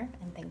being here,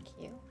 and thank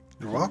you.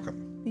 You're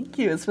welcome. Thank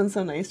you. It's been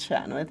so nice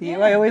chatting with you.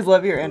 Yeah. I always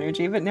love your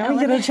energy, but now we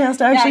get a chance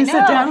to actually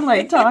sit down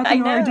and talk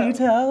in more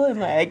detail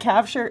and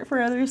capture it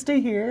for others to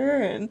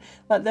hear and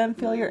let them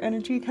feel your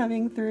energy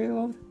coming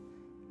through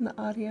in the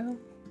audio.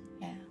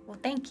 Yeah. Well,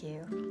 thank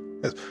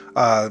you. Yes.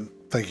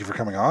 Thank you for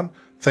coming on.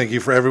 Thank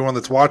you for everyone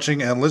that's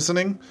watching and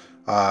listening.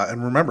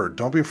 And remember,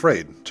 don't be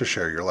afraid to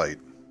share your light.